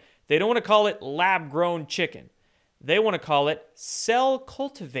calling it. They don't want to call it lab-grown chicken. They want to call it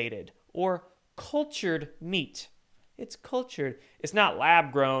cell-cultivated or cultured meat. It's cultured. It's not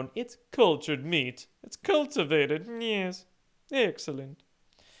lab-grown. It's cultured meat. It's cultivated. Yes. Excellent.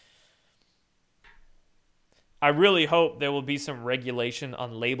 I really hope there will be some regulation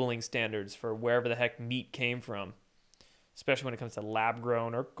on labeling standards for wherever the heck meat came from, especially when it comes to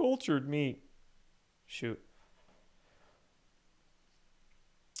lab-grown or cultured meat. Shoot.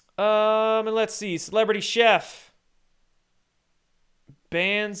 And let's see. Celebrity chef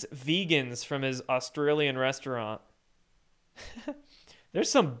bans vegans from his Australian restaurant.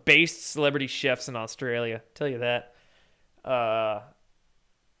 There's some based celebrity chefs in Australia, tell you that.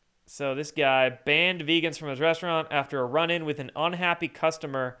 So this guy banned vegans from his restaurant after a run-in with an unhappy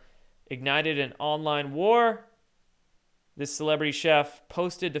customer ignited an online war. This celebrity chef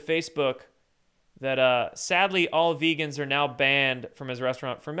posted to Facebook that sadly all vegans are now banned from his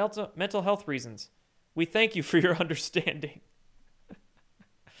restaurant for mental health reasons. We thank you for your understanding.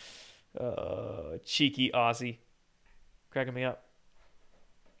 Cheeky Aussie. Cracking me up.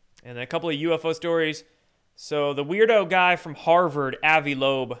 And then a couple of UFO stories. So the weirdo guy from Harvard, Avi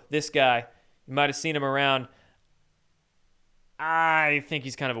Loeb, this guy, you might have seen him around. I think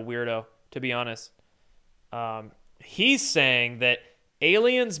he's kind of a weirdo, to be honest. He's saying that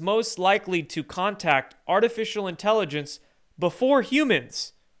aliens most likely to contact artificial intelligence before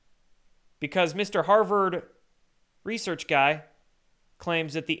humans, because Mr. Harvard research guy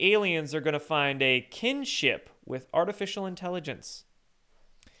claims that the aliens are going to find a kinship with artificial intelligence.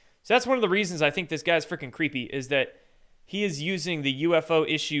 So that's one of the reasons I think this guy's freaking creepy, is that he is using the UFO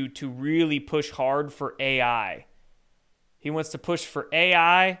issue to really push hard for AI. He wants to push for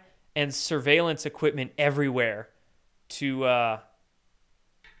AI and surveillance equipment everywhere to,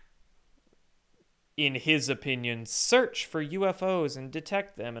 in his opinion, search for UFOs and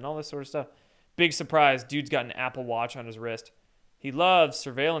detect them and all this sort of stuff. Big surprise, dude's got an Apple Watch on his wrist. He loves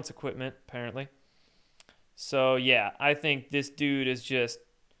surveillance equipment, apparently. So, yeah, I think this dude is just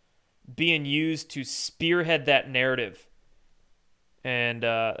being used to spearhead that narrative. And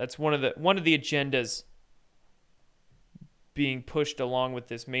that's one of the agendas being pushed along with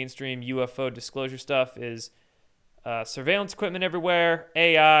this mainstream UFO disclosure stuff is surveillance equipment everywhere,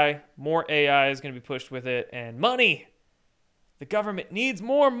 AI, more AI is going to be pushed with it, and money. The government needs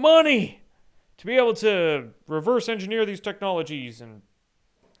more money to be able to reverse engineer these technologies and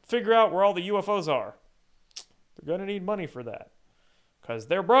figure out where all the UFOs are. They're going to need money for that because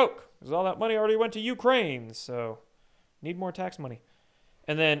they're broke, because all that money already went to Ukraine, so need more tax money.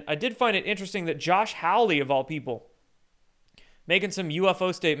 And then I did find it interesting that Josh Hawley, of all people, making some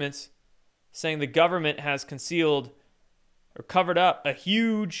UFO statements saying the government has concealed or covered up a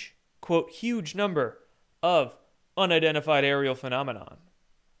huge, quote, huge number of unidentified aerial phenomenon.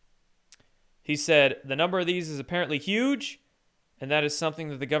 He said the number of these is apparently huge, and that is something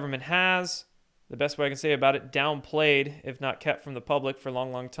that the government has, the best way I can say about it, downplayed, if not kept from the public for a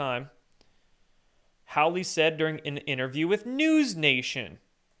long, long time. Howley said during an interview with News Nation.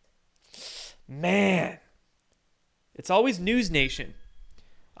 Man, it's always News Nation.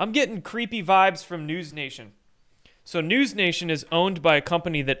 I'm getting creepy vibes from News Nation. So News Nation is owned by a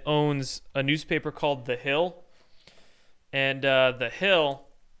company that owns a newspaper called The Hill. And The Hill,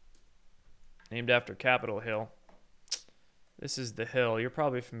 named after Capitol Hill. This is The Hill. You're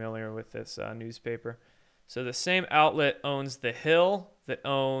probably familiar with this newspaper. So the same outlet owns The Hill that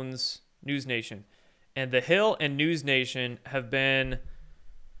owns News Nation. And The Hill and News Nation have been,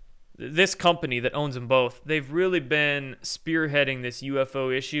 this company that owns them both, they've really been spearheading this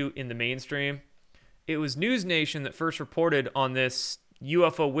UFO issue in the mainstream. It was News Nation that first reported on this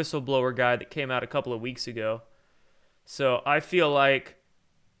UFO whistleblower guy that came out a couple of weeks ago. So I feel like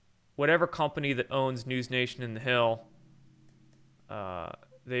whatever company that owns News Nation and The Hill,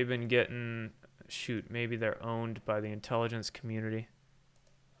 they've been getting, maybe they're owned by the intelligence community.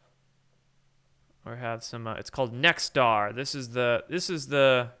 Or have some, it's called Nexstar. This is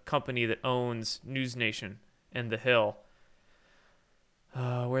the company that owns News Nation and The Hill.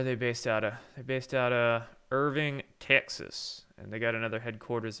 Where are they based out of? They're based out of Irving, Texas. And they got another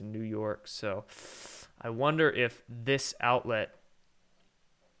headquarters in New York. So I wonder if this outlet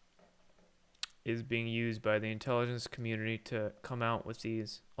is being used by the intelligence community to come out with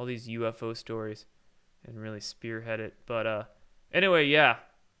all these UFO stories and really spearhead it. But anyway, yeah.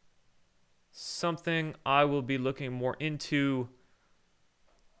 Something I will be looking more into.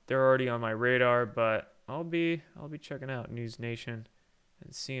 They're already on my radar, but I'll be checking out News Nation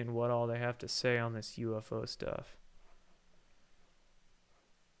and seeing what all they have to say on this UFO stuff.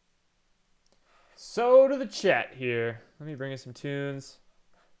 So to the chat here. Let me bring in some tunes.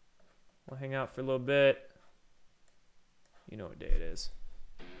 We'll hang out for a little bit. You know what day it is.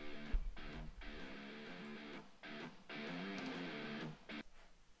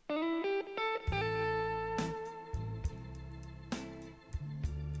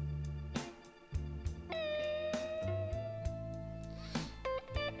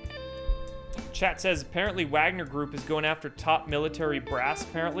 Chat says apparently Wagner Group is going after top military brass,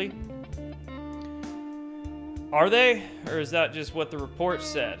 apparently. Are they? Or is that just what the report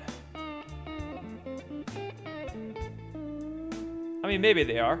said? I mean, maybe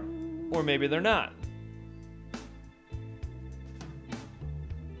they are. Or maybe they're not.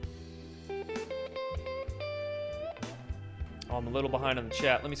 I'm a little behind on the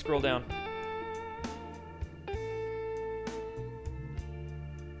chat. Let me scroll down.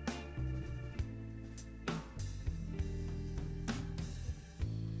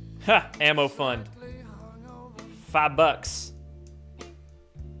 Ha! Ammo fund. $5.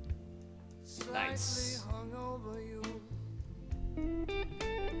 Nice.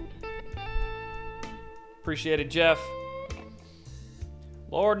 Appreciate it, Jeff.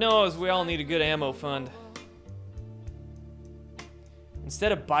 Lord knows we all need a good ammo fund.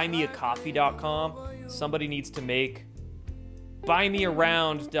 Instead of buymeacoffee.com, somebody needs to make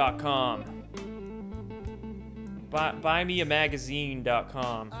buymearound.com.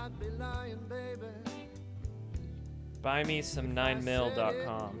 Buymeamagazine.com.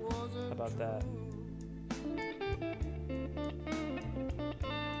 Buymesome9mil.com. How about that?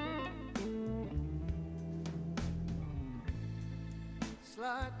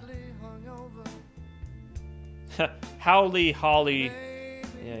 Howley, Holly.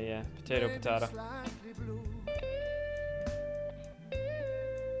 Yeah. Potato.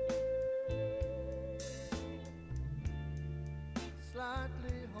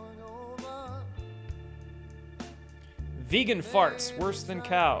 Vegan farts worse than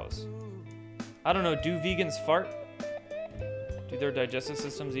cows. I don't know, do vegans fart? Do their digestive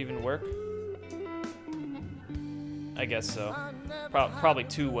systems even work? I guess so. Probably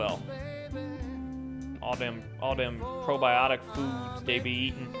too well. All them probiotic foods they be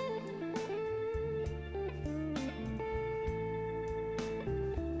eating.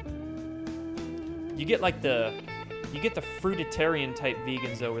 You get the fruitarian type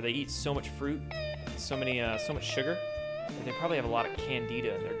vegans though, where they eat so much fruit, so much sugar. They probably have a lot of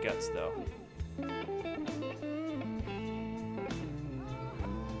candida in their guts though.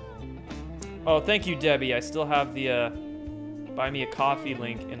 Oh, thank you, Debbie. I still have the buy me a coffee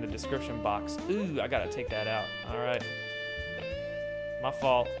link in the description box. Ooh, I gotta take that out. All right. My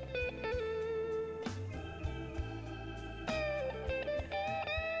fault.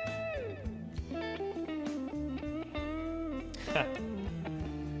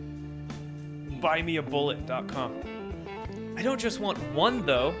 Buymeabullet.com. I don't just want one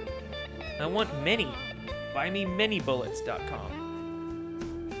though. I want many. Buymeamanybullets.com.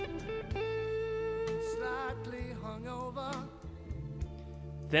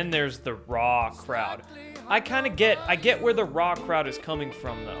 Then there's the raw crowd. I get where the raw crowd is coming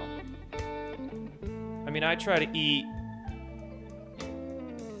from though. I mean, I try to eat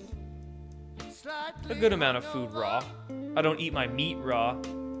a good amount of food raw. I don't eat my meat raw.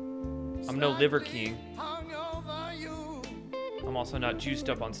 I'm no Liver King. I'm also not juiced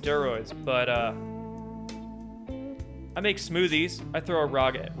up on steroids, but I make smoothies. I throw a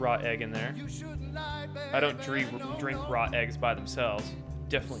raw egg in there. I don't drink raw eggs by themselves.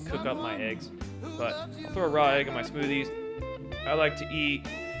 Definitely cook up my eggs, but I'll throw a raw egg in my smoothies. I like to eat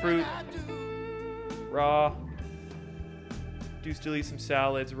fruit raw. Do still eat some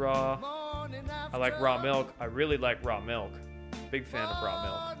salads raw. I like raw milk. I really like raw milk. Big fan of raw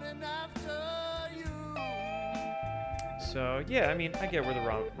milk. So yeah, I mean, I get where the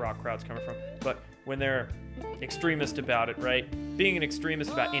raw crowd's coming from, but when they're extremist about it, right? Being an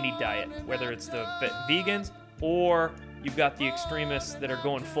extremist about any diet, whether it's the vegans or you've got the extremists that are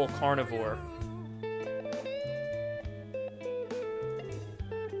going full carnivore.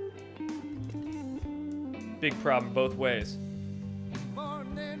 Big problem both ways.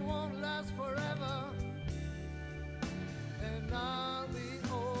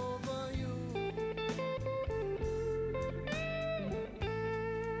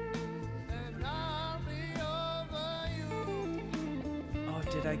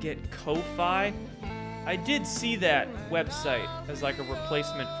 Did I get Ko-Fi? I did see that website as like a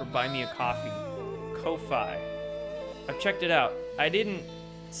replacement for Buy Me a Coffee. Ko-Fi. I've checked it out. I didn't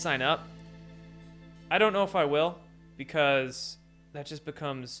sign up. I don't know if I will, because that just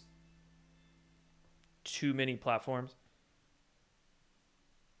becomes too many platforms.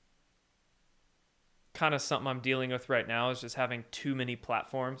 Kind of something I'm dealing with right now is just having too many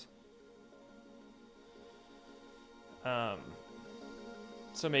platforms.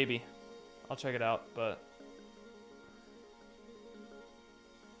 So maybe I'll check it out, but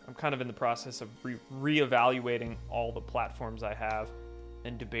I'm kind of in the process of reevaluating all the platforms I have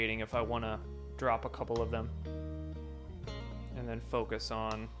and debating if I want to drop a couple of them and then focus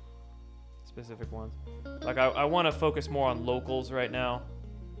on specific ones. Like I want to focus more on locals right now.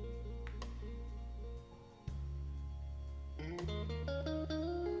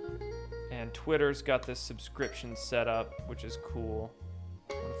 And Twitter's got this subscription set up, which is cool.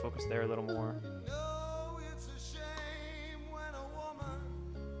 I want to focus there a little more.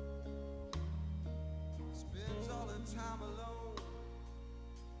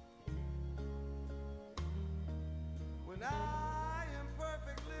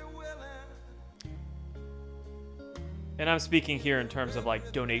 And I'm speaking here in terms of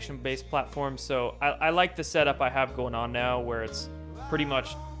like donation-based platforms. So I like the setup I have going on now where it's pretty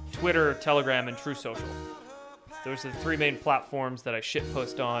much Twitter, Telegram, and True Social. Those are the three main platforms that I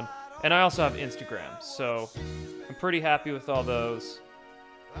shitpost on. And I also have Instagram. So I'm pretty happy with all those.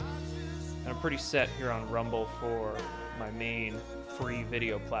 And I'm pretty set here on Rumble for my main free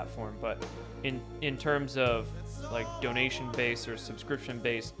video platform. But in terms of like donation-based or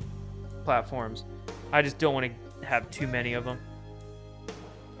subscription-based platforms, I just don't want to have too many of them.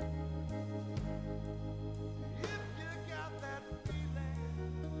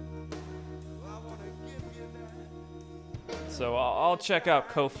 So I'll check out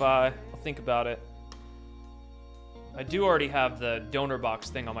Ko-Fi. I'll think about it. I do already have the donor box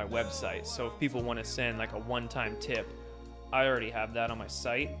thing on my website, so if people want to send like a one-time tip, I already have that on my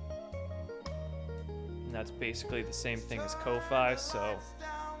site. And that's basically the same thing as Ko-Fi, so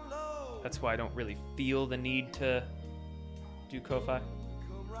that's why I don't really feel the need to do Ko-Fi.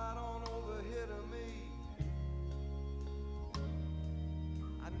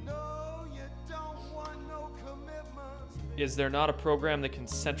 Is there not a program that can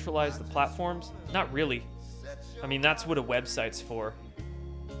centralize the platforms? Not really. I mean, that's what a website's for.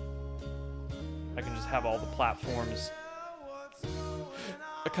 I can just have all the platforms.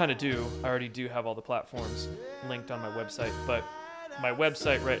 I kind of do. I already do have all the platforms linked on my website, but my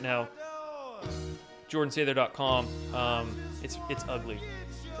website right now, jordansather.com, it's ugly.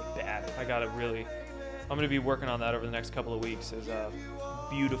 It's like bad. I'm going to be working on that over the next couple of weeks, is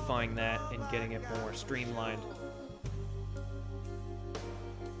beautifying that and getting it more streamlined.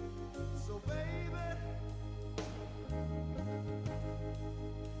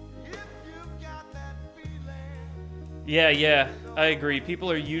 Yeah, I agree.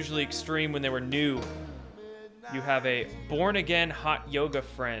 People are usually extreme when they were new. You have a born-again hot yoga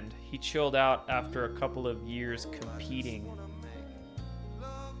friend. He chilled out after a couple of years competing.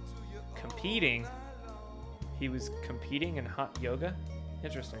 Competing? He was competing in hot yoga?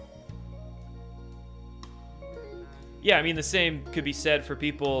 Interesting. Yeah, I mean, the same could be said for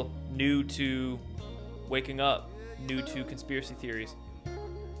people new to waking up, new to conspiracy theories.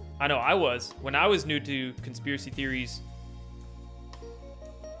 I know I was. When I was new to conspiracy theories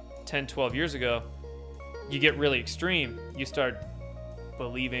 10, 12 years ago, you get really extreme. You start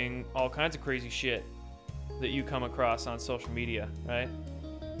believing all kinds of crazy shit that you come across on social media, right?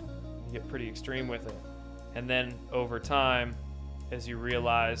 You get pretty extreme with it. And then over time, as you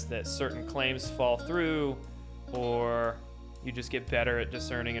realize that certain claims fall through, or you just get better at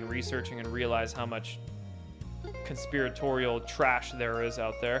discerning and researching and realize how much conspiratorial trash there is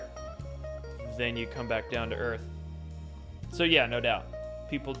out there, then you come back down to earth. So yeah, no doubt.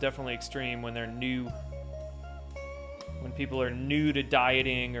 People definitely extreme when they're new. When people are new to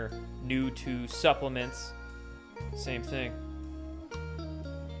dieting or new to supplements, same thing.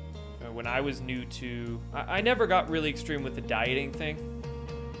 When I was new to... I never got really extreme with the dieting thing,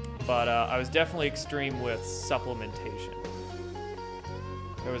 but I was definitely extreme with supplementation.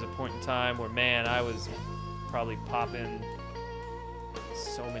 There was a point in time where, man, I was probably popping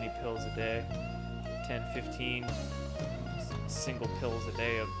so many pills a day, 10, 15 single pills a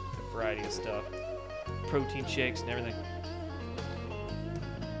day of a variety of stuff, protein shakes and everything.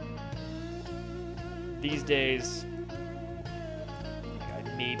 These days, I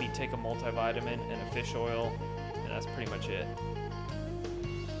maybe take a multivitamin and a fish oil, and that's pretty much it.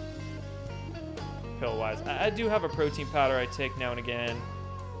 Pill-wise, I do have a protein powder I take now and again,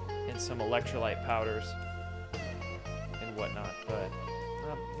 and some electrolyte powders and whatnot, but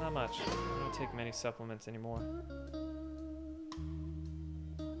not much. I don't take many supplements anymore.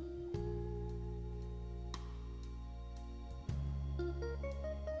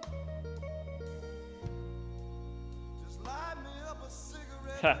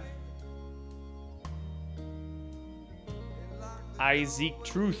 I Zeke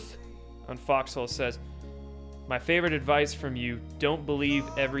Truth on Foxhole says, my favorite advice from you, don't believe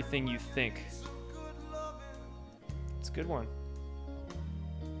everything you think. It's a good one.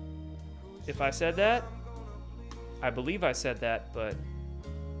 If I said that, I believe I said that, but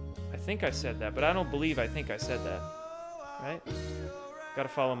I think I said that, but I don't believe I think I said that. Right? Gotta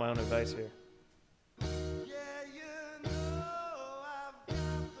follow my own advice here.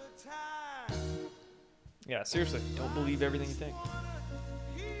 Yeah, seriously, don't believe everything you think.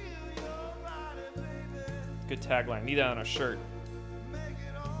 Good tagline. Need that on a shirt.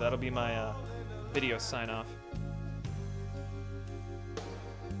 That'll be my video sign-off.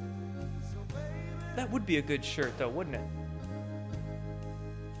 That would be a good shirt, though, wouldn't it?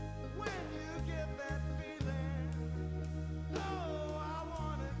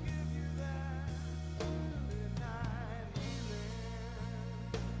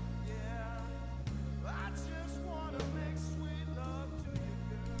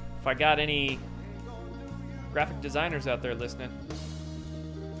 if I got any graphic designers out there listening,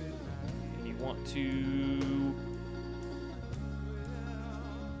 and you want to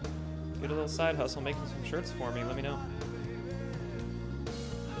get a little side hustle making some shirts for me, let me know.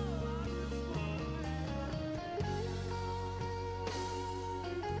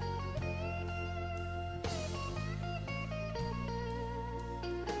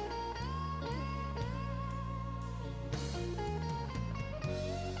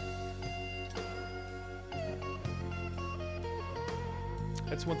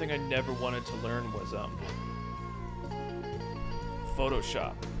 That's one thing I never wanted to learn was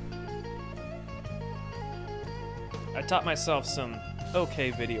Photoshop. I taught myself some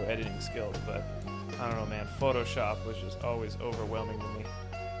okay video editing skills, but I don't know, man. Photoshop was just always overwhelming to me.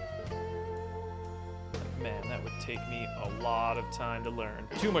 Like, man, that would take me a lot of time to learn.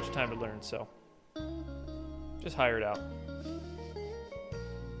 Too much time to learn, so just hire it out.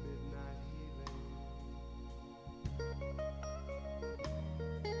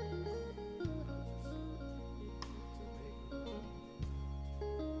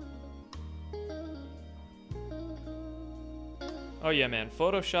 Oh yeah, man,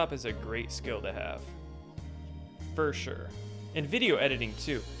 Photoshop is a great skill to have. For sure. And video editing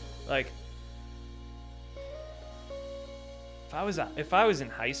too. Like, if I was in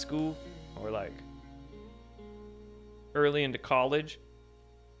high school or like early into college,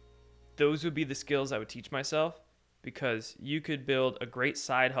 those would be the skills I would teach myself, because you could build a great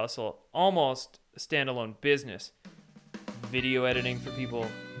side hustle, almost a standalone business, video editing for people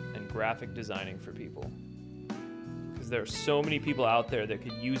and graphic designing for people. There are so many people out there that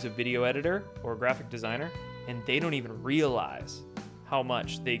could use a video editor or a graphic designer, and they don't even realize how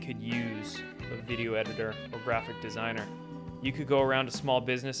much they could use a video editor or graphic designer. You could go around to small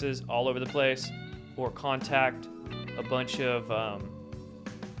businesses all over the place, or contact a bunch of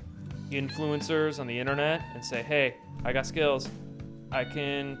influencers on the internet and say, hey, I got skills. I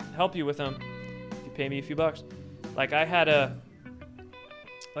can help you with them if you pay me a few bucks. Like I had a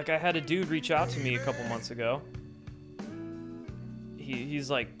dude reach out to me a couple months ago. He's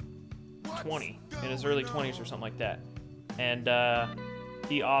like 20, in his early 20s or something like that. And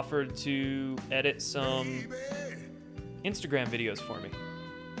he offered to edit some Instagram videos for me.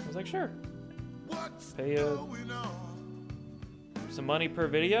 I was like, sure. Pay some money per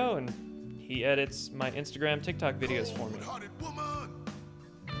video, and he edits my Instagram, TikTok videos for me.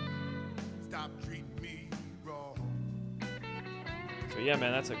 So yeah,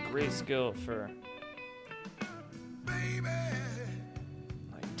 man, that's a great skill for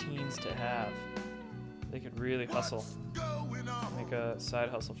teens to have. They could really hustle, make a side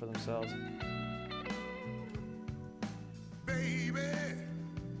hustle for themselves. Baby,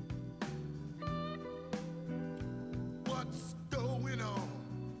 what's going on?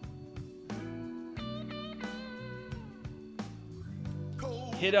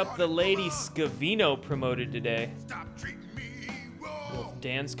 Hit up the lady Scavino promoted today. Well, if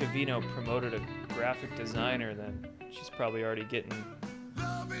Dan Scavino promoted a graphic designer, then she's probably already getting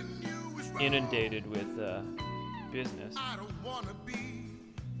inundated with business.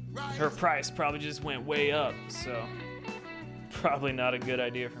 Her price probably just went way up, so probably not a good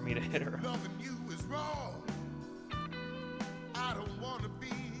idea for me to hit her up.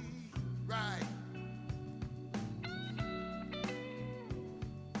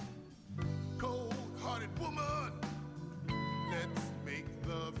 Cold-hearted woman, let's make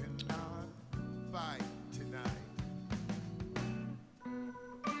love and not fight tonight.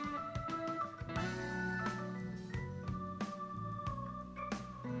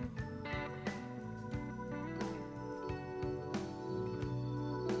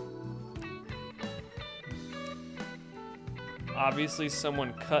 Obviously,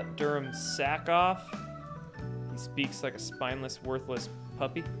 someone cut Durham's sack off. He speaks like a spineless, worthless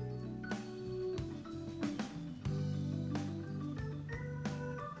puppy.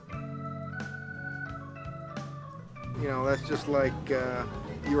 You know, that's just like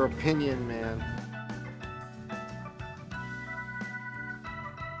your opinion, man.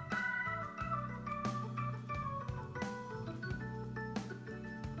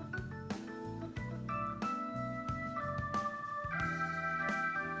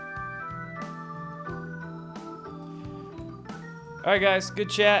 All right, guys, good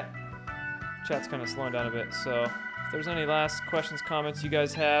chat. Chat's kind of slowing down a bit, so if there's any last questions, comments you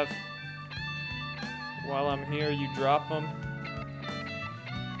guys have while I'm here, you drop them.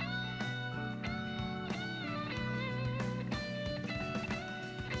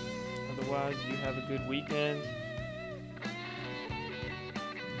 Otherwise, you have a good weekend.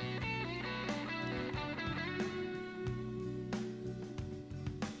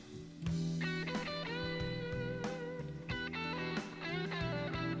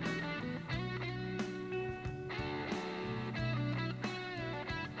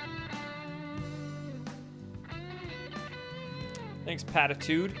 Thanks,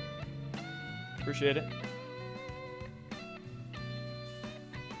 Patitude. Appreciate it.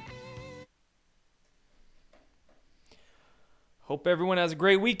 Hope everyone has a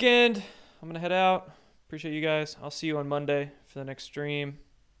great weekend. I'm going to head out. Appreciate you guys. I'll see you on Monday for the next stream.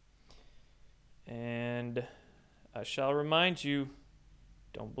 And I shall remind you,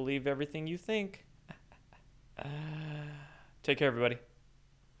 don't believe everything you think. Take care, everybody.